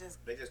nobody ever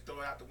just... they just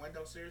throw it out the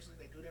window. Seriously,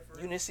 they do that for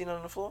You didn't see nothing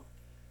on the floor?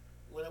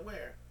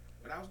 Where?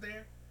 When I was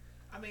there,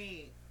 I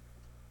mean,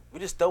 We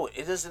just throw it.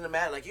 It doesn't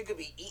matter. Like, you could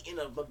be eating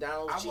a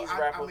McDonald's cheese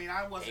wrapper.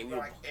 I wasn't and you-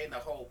 like in a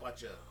whole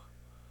bunch of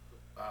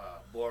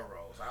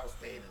boroughs. I was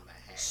staying in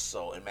Manhattan.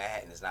 So in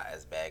Manhattan, it's not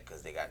as bad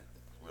because they got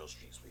real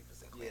street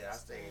sweepers and cleaners. Yeah, I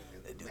stayed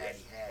They in do Matty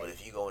that. Hattie. But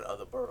if you go in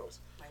other boroughs,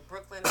 Like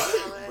Brooklyn and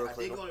all that?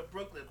 Brooklyn. I did go to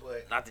Brooklyn,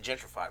 but not the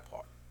gentrified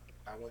part.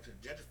 I went to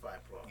the gentrified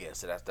part. Yeah,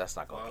 so that's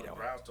not gonna All be the that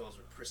one. brownstones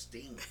were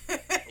pristine.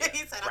 He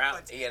said, Brown,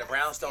 I'm yeah, the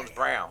brownstone's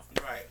brown.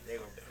 Right, they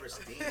were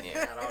pristine. Yeah. They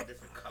had all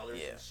different colors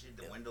Yeah. and shit.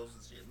 The windows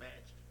and shit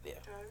matched. Yeah.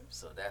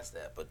 So that's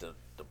that. But the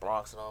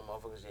Bronx and all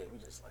motherfuckers, yeah,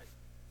 we just like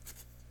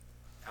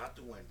Out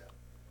the window.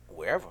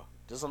 wherever,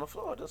 just on the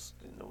floor, just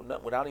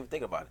without even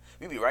thinking about it.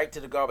 We be right to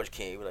the garbage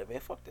can. We like,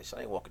 man, fuck this shit.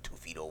 I ain't walking 2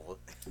 feet over.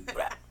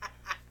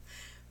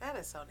 That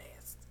is so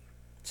nasty.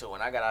 So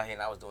when I got out here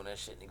and I was doing that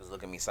shit, niggas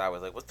looking at me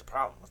sideways like, what's the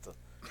problem?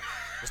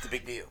 What's the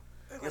big deal?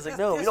 He was like,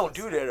 no, we don't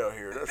do that out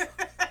here.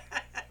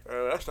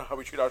 That's not how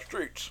we treat our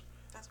streets.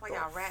 That's why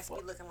y'all rats be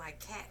looking like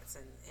cats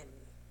and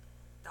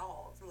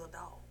dogs, little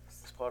dogs.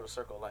 It's part of the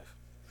circle of life.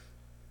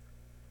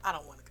 I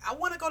don't want to. I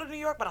want to go to New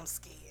York, but I'm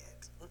scared.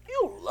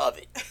 You'll love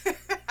it.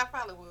 I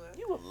probably would.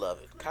 You would love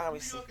it.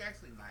 Comedy New York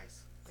actually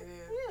nice.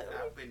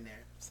 Yeah. I've been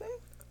there. See?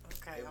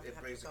 Okay. It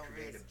brings the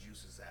creative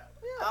juices out.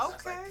 Yeah. I was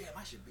Okay. like, damn,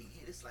 I should be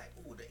here. It's like,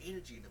 ooh, the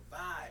energy, the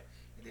vibe.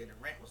 And then the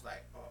rent was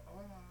like,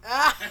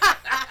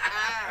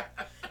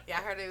 Yeah,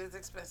 I heard it was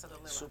expensive to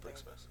live Super out there.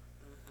 expensive.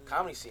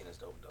 Comedy scene is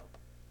dope, though.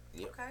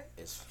 Yeah. Okay.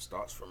 It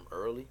starts from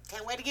early.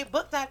 Can't wait to get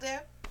booked out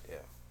there. Yeah.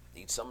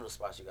 Some of the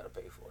spots you got to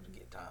pay for to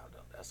get time, though.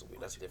 That's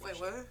different. Wait,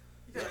 shit. what?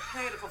 You gotta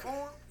pay to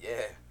perform?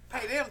 Yeah.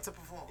 Pay them to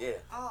perform? Yeah.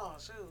 Oh,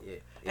 shoot. Yeah.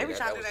 They be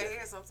trying to do was that different.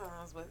 here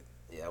sometimes, but...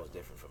 Yeah, that was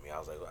different for me. I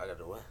was like, I got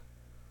to do what?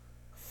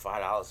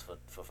 $5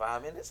 for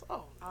 5 minutes?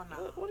 Oh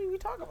no. What are we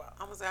talking about?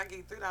 I'm gonna say I give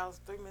you $3,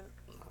 3 minutes.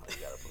 No,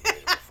 you got to prepare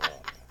to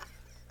perform.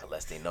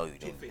 Unless they know you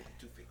didn't.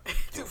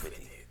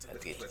 250.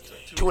 That's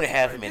it.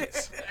 2.5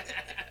 minutes.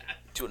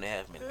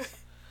 2.5 minutes.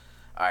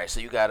 All right, so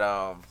you got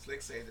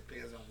Slick said it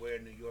depends on where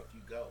in New York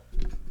you go.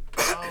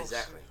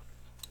 exactly.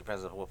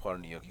 Depends on what part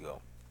of New York you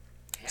go.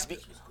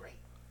 Hamptons was great.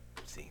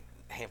 See,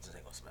 Hamptons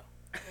ain't gonna smell.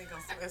 Ain't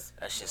gonna smell.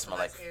 That shit smell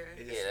like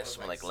It just that smells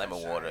smell like like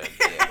lemon sunshine. water.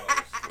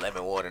 Yeah,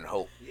 lemon water and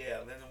hope. Yeah,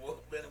 lemon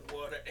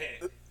water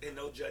and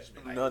no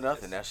judgment. Like, No,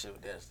 nothing. That shit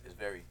is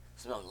very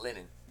smell like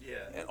linen Yeah.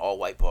 and all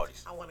white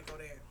parties. I want to go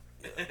there.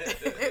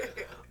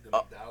 The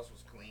McDonald's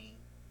was clean,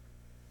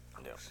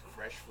 Yeah,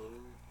 fresh food.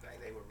 Like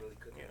they were really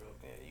cooking.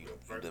 yeah. You real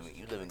burgers. living good.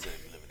 You living in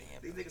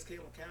These Hamptons. niggas came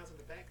with cows in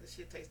the back. This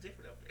shit tastes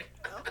different up there.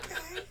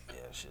 Okay.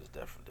 Yeah, shit is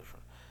different.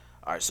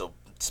 All right, so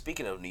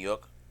speaking of New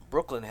York,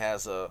 Brooklyn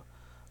has a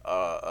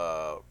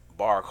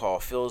bar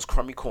called Phil's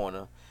Crummy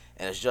Corner,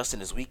 and is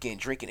adjusting its weekend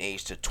drinking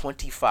age to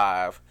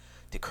 25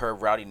 to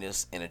curb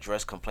rowdiness and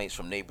address complaints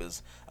from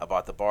neighbors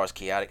about the bar's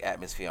chaotic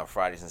atmosphere on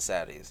Fridays and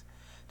Saturdays.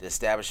 The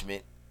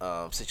establishment,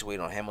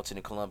 situated on Hamilton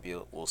and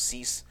Columbia, will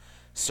cease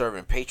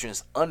serving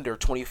patrons under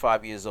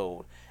 25 years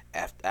old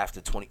after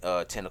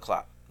 10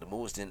 o'clock. The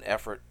move is an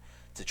effort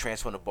to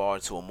transform the bar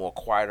into a more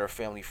quieter,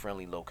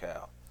 family-friendly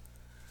locale.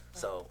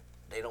 So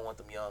they don't want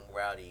them young,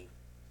 rowdy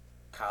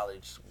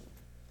college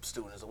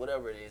students or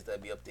whatever it is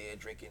that be up there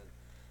drinking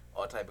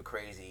all type of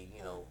crazy,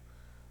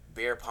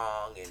 beer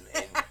pong and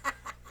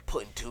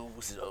putting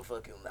tubes of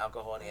fucking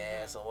alcohol in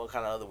their ass or what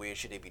kind of other weird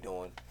shit they be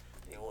doing.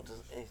 They want to,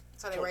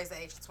 So they raised the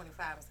age to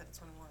 25 instead of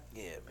 21.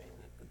 yeah, man.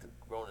 The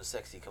grown and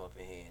sexy come up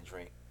in here and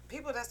drink.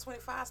 People that's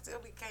 25 still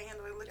can't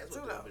handle their liquor That's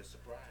too, what's gonna though. be a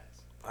surprise.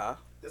 Huh?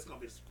 That's gonna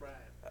be a surprise.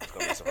 That's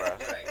gonna be a surprise.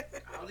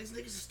 Like, all these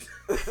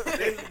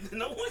niggas,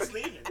 no one's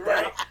leaving.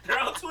 Right? They're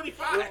all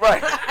 25.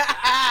 Right.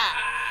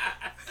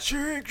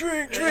 Drink.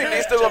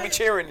 They still gonna be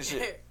cheering and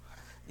shit.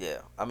 Yeah,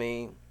 I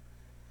mean,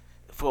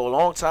 for a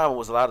long time, it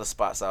was a lot of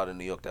spots out in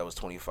New York that was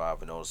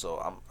 25 and older. So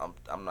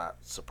I'm not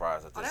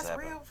surprised that Oh, this that's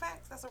happened. real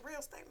facts. That's a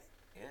real statement.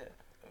 Yeah,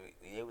 I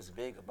mean, it was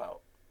big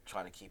about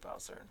trying to keep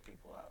out certain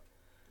people out.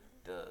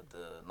 The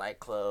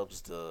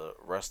nightclubs, the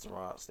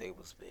restaurants, they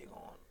was big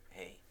on,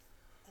 hey,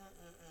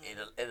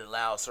 it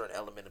allowed a certain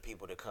element of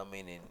people to come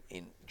in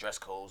dress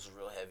codes was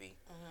real heavy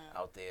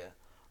out there.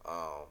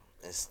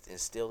 And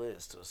still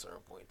is to a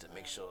certain point to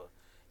make sure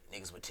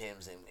niggas with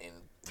Timbs and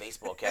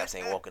baseball caps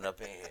ain't walking up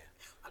in here.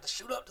 About to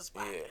shoot up the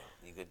spot.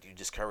 Yeah, you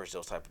discourage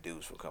those type of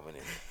dudes from coming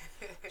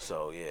in.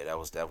 So yeah, that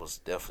was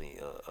definitely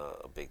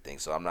a big thing.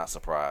 So I'm not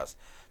surprised.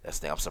 That's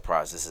the thing. I'm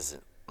surprised this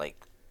isn't like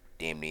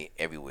damn near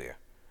everywhere.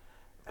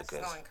 That's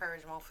just gonna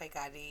encourage more fake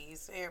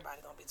IDs.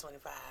 Everybody gonna be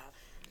 25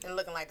 and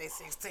looking like they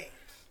 16.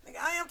 Nigga,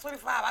 I am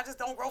 25. I just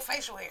don't grow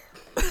facial hair.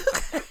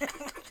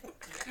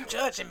 You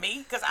judging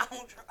me because I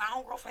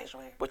don't grow facial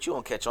hair? But you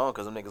don't catch on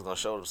because them niggas gonna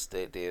show them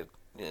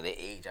their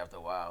age after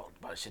a while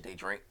by the shit they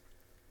drink.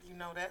 You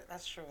know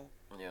that's true.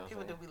 Yeah,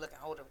 People do be looking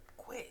older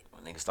quick.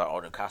 when niggas start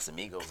ordering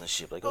Casamigos and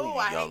shit, like, Oh, oh,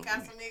 I you young, hate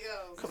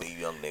Casamigos. come here,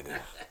 you young nigga,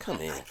 come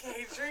in.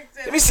 Can't drink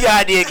that. Let me see your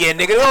ID again,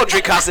 nigga. They don't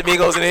drink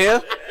Casamigos in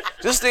here.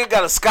 This nigga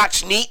got a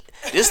Scotch neat.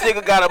 This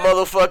nigga got a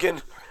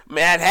motherfucking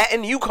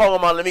Manhattan. You call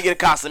him out. Let me get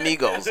a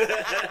Casamigos.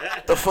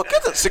 The fuck?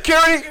 Get the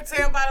security. You can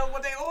tell by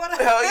what they order.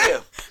 Hell yeah.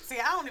 See,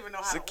 I don't even know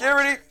how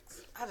Security. to order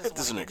drinks. I Get just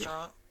this want to nigga. get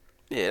drunk.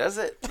 Yeah, that's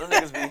it. Them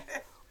niggas be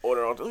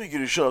ordering on. Let me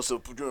get a shot so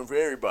doing for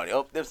everybody.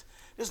 Oh, this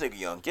nigga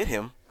young. Get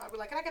him. I'll be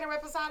like, can I get a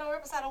reposado?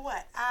 Reposado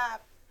what?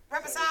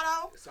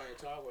 Reposado? Sonya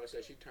Tallwell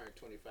said she turned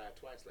 25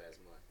 twice last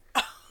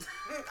month.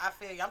 I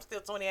feel you. I'm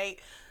still 28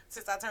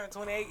 since I turned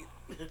 28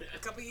 a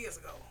couple years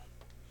ago.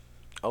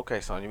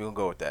 Okay, Sonya, we're gonna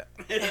go with that.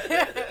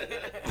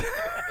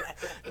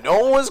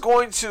 No one's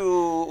going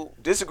to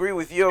disagree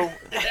with you.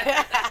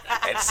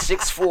 At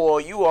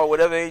 6'4", you are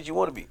whatever age you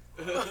want to be.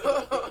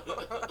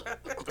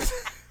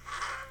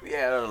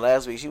 Yeah,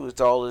 last week she was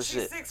tall as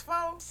She's shit.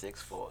 6'4"?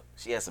 6'4".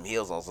 She had some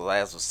heels on, so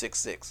last was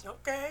 6'6".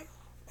 Okay.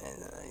 And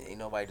ain't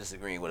nobody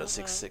disagreeing with a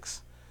 6'6"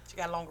 She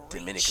got longer reach.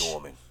 Dominican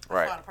woman. I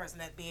Right. fought a person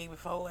that big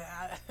before, and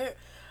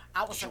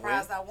I was Did you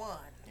surprised win? I won.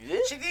 You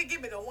did? She did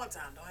give me the one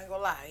time, though. I ain't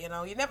gonna lie. You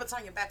know, you never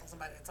turn your back on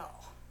somebody that's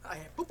tall. I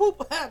had boop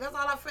boop. That's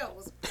all I felt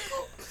was boop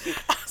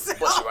boop. I said,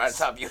 Bust you right on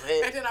top of your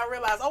head. And then I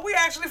realized, we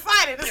actually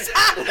fighting. It's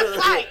time to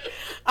fight.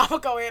 I'm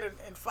going to go ahead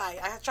and fight.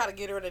 I try to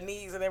get her to the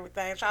knees and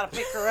everything, try to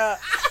pick her up.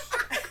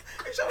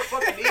 You trying to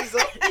fucking knees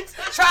up?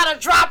 Try to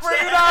drop her,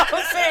 you know what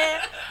I'm saying?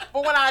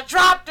 But when I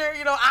dropped her,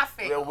 I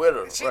fell. You're with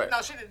her, She, right.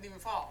 No, she didn't even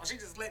fall. She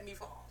just let me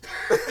fall.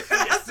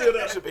 Still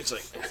there. That's a bitch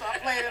like. So I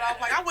played it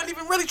off like I wasn't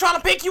even really trying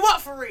to pick you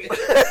up for real.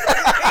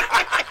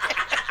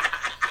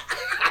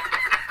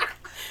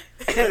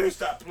 Let me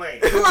stop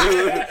playing.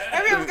 Right.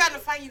 Have you ever gotten in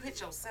a fight you hit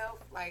yourself?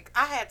 Like,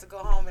 I had to go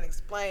home and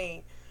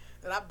explain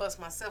that I bust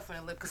myself in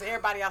the lip because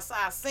everybody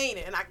outside seen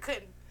it and I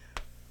couldn't.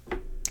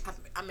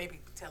 I may be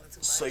telling too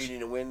much. So you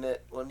didn't win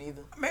that one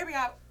either? Maybe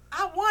I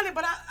won it,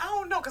 but I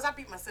don't know because I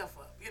beat myself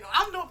up.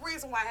 I'm the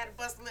reason why I had to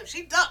bust the lip.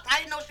 She ducked. I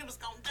didn't know she was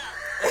going to duck.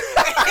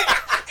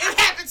 It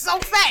happened so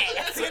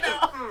fast, and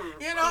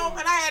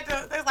I had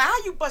to, they was like,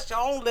 how you bust your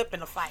own lip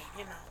in a fight,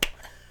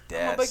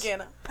 That's I'm a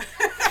beginner.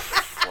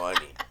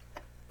 funny.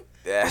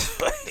 That's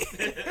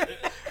funny.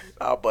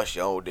 I'll bust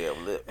your own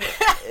damn lip.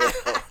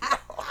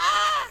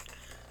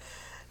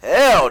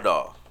 Hell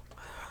no.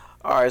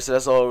 Alright, so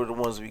that's all the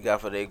ones we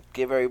got for today.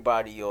 Give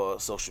everybody your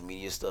social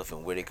media stuff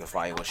and where they can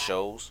find you on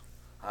shows.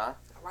 Huh?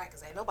 All right,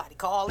 because ain't nobody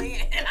call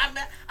in, and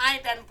I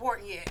ain't that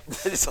important yet.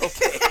 It's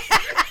okay.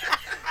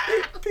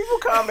 People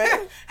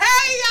comment.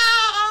 Hey,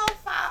 y'all, all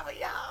 5 of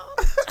y'all.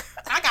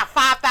 I got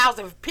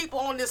 5,000 people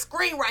on this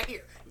screen right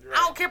here. I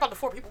don't care about the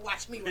 4 people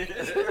watching me right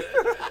here.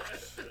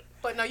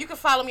 But no, you can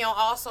follow me on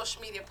all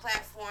social media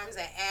platforms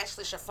at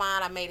Ashley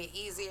Chiffon. I made it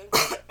easier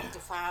to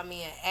find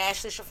me at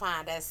Ashley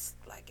Chiffon. That's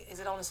like, is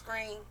it on the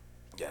screen?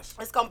 Yes.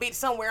 It's going to be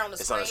somewhere on the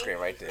screen. It's on the screen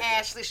right there.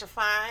 Ashley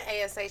Chiffon,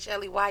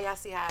 ASHLEY. Y'all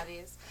see how it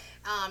is.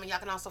 And y'all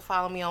can also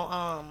follow me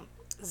on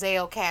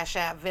Zelle, Cash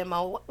App,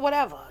 Venmo,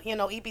 whatever.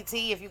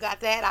 EBT, if you got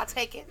that, I'll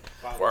take it.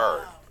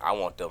 Word. I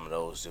want them and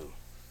those too.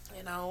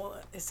 At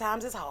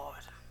times it's hard.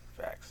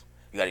 Facts.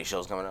 You got any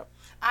shows coming up?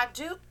 I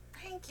do.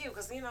 Thank you,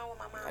 because with my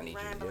I mind need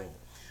rambling.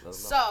 you to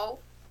So,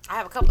 I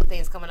have a couple of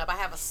things coming up. I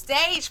have a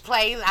stage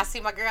play. I see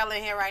my girl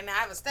in here right now.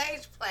 I have a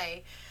stage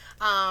play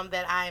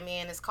that I'm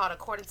in. It's called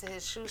According to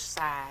His Shoe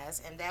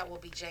Size, and that will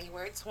be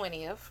January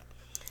 20th.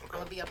 I'm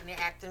going to be up in there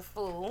acting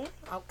fool.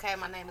 Okay,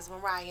 my name is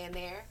Mariah in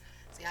there.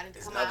 So y'all need to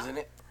come out. Nubs in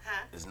it?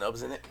 Huh? Is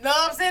Nubs in it?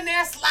 Nubs in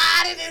there,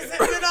 sliding, you know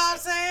what I'm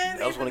saying?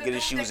 Nubs want to get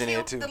his shoes in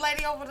there too. The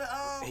lady over the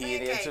He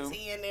in there pancakes, too?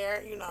 he in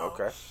there,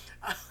 Okay.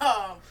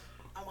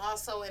 I'm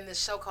also in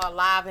this show called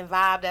Live and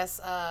Vibe. That's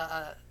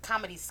a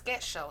comedy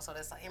sketch show, so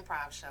that's an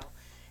improv show.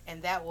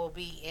 And that will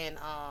be in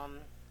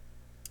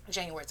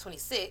January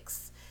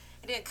 26th.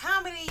 And then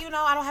comedy,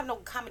 I don't have no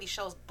comedy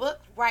shows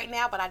booked right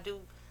now, but I do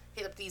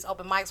hit up these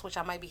open mics, which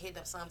I might be hitting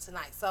up some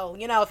tonight. So,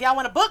 if y'all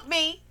want to book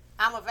me,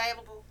 I'm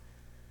available.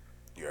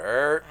 You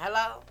heard?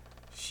 Hello?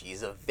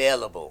 She's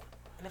available.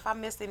 And if I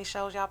missed any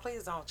shows, y'all,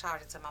 please don't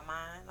charge it to my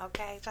mind,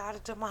 okay? Charge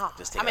it to my heart.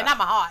 Just take it not out.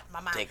 my heart,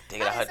 my mind. Take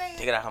it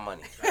out her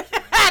money.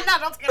 No,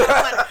 don't take it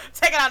out her money.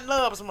 Take it out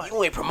Nubs' money.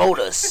 You ain't promote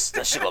us.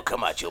 That shit gonna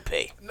come out your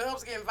pay.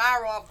 Nubs getting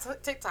viral off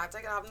TikTok.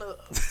 Take it off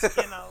Nubs,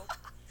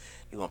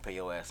 You gonna pay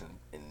your ass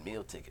in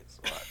meal tickets.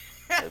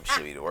 That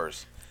should be the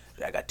worst.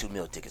 I got 2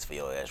 meal tickets for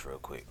your ass real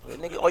quick.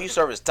 Nigga, all you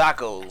serve is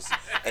tacos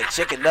and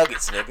chicken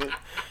nuggets, nigga.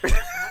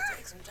 I'll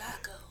take some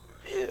tacos.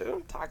 Yeah,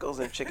 tacos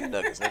and chicken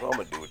nuggets, nigga. What I'm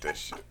gonna do with that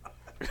shit?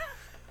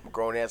 I'm a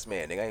grown ass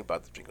man, nigga. I ain't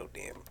about to eat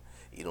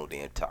no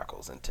damn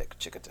tacos and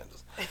chicken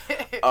tenders.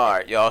 All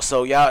right, y'all.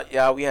 So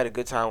y'all, we had a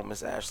good time with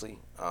Miss Ashley.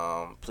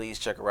 Please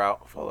check her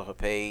out. Follow her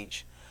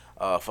page.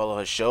 Follow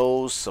her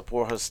shows.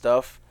 Support her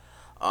stuff.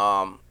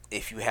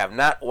 If you have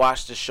not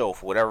watched the show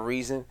for whatever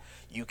reason,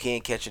 you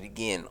can catch it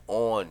again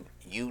on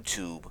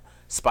YouTube,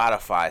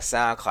 Spotify,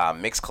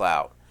 SoundCloud,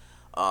 Mixcloud,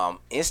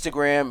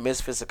 Instagram,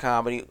 Misfits of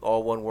Comedy,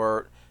 all one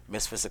word.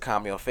 Misfits of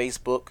Comedy on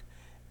Facebook,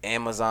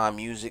 Amazon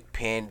Music,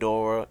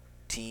 Pandora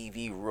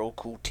TV,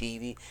 Roku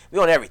TV. We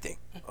on everything,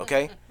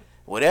 okay?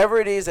 Whatever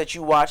it is that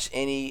you watch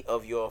any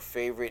of your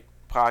favorite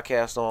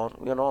podcasts on,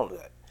 we on all of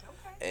that.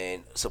 Okay.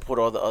 And support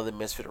all the other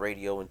Misfit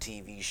radio and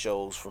TV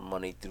shows from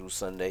Monday through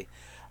Sunday.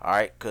 All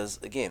right, because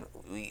again,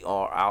 we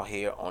are out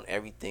here on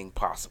everything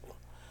possible.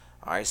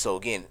 All right, so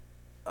again,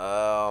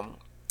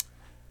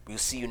 we'll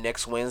see you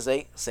next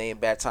Wednesday. Same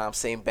bat time,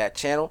 same bat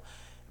channel.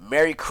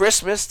 Merry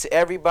Christmas to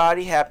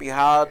everybody. Happy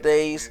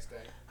holidays.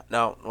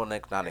 No, well,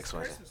 not next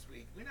Wednesday.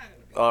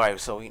 All right,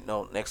 so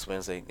next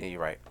Wednesday. Yeah,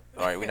 you're right.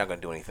 All right, we're not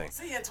gonna do anything.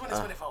 See you in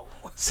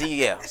 2024. See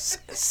you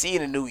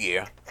in the new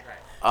year.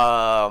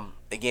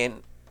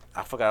 Again,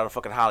 I forgot all the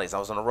fucking holidays. I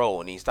was on the roll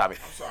and he stopped me.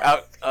 I'm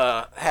sorry.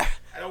 I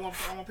don't want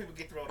people to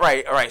get thrown.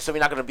 Right, all right. So we're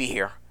not gonna be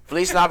here.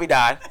 Feliz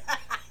Navidad.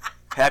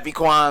 Happy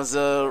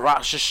Kwanzaa,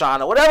 Rosh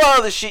Hashanah, whatever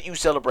other shit you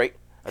celebrate,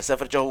 except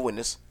for the Jehovah's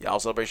Witness. Y'all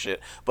celebrate shit.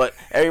 But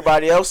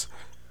everybody else,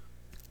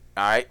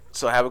 all right.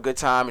 So have a good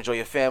time. Enjoy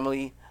your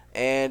family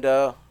and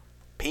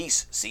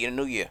peace. See you in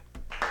the new year.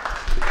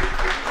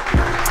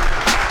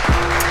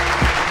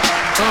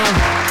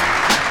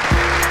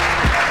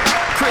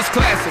 Chris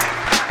Classic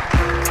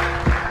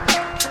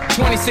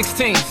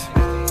 2016.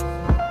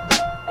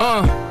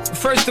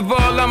 First of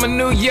all, I'm a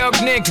New York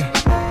nigga.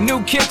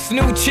 New kicks,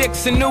 new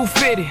chicks, and new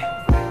fitted.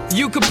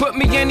 You could put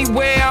me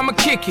anywhere, I'ma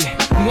kick it.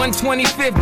 125th